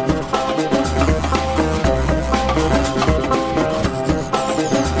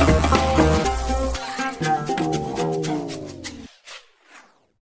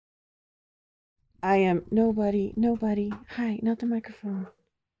 I am nobody. Hi, not the microphone.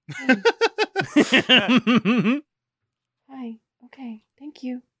 Hi. Okay. Thank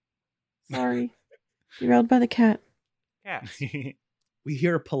you. Sorry. Derailed by the cat. Yeah. We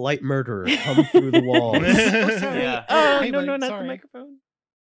hear a polite murderer come through the walls. Yeah. Oh, Hey, no, buddy, no, not sorry. the microphone.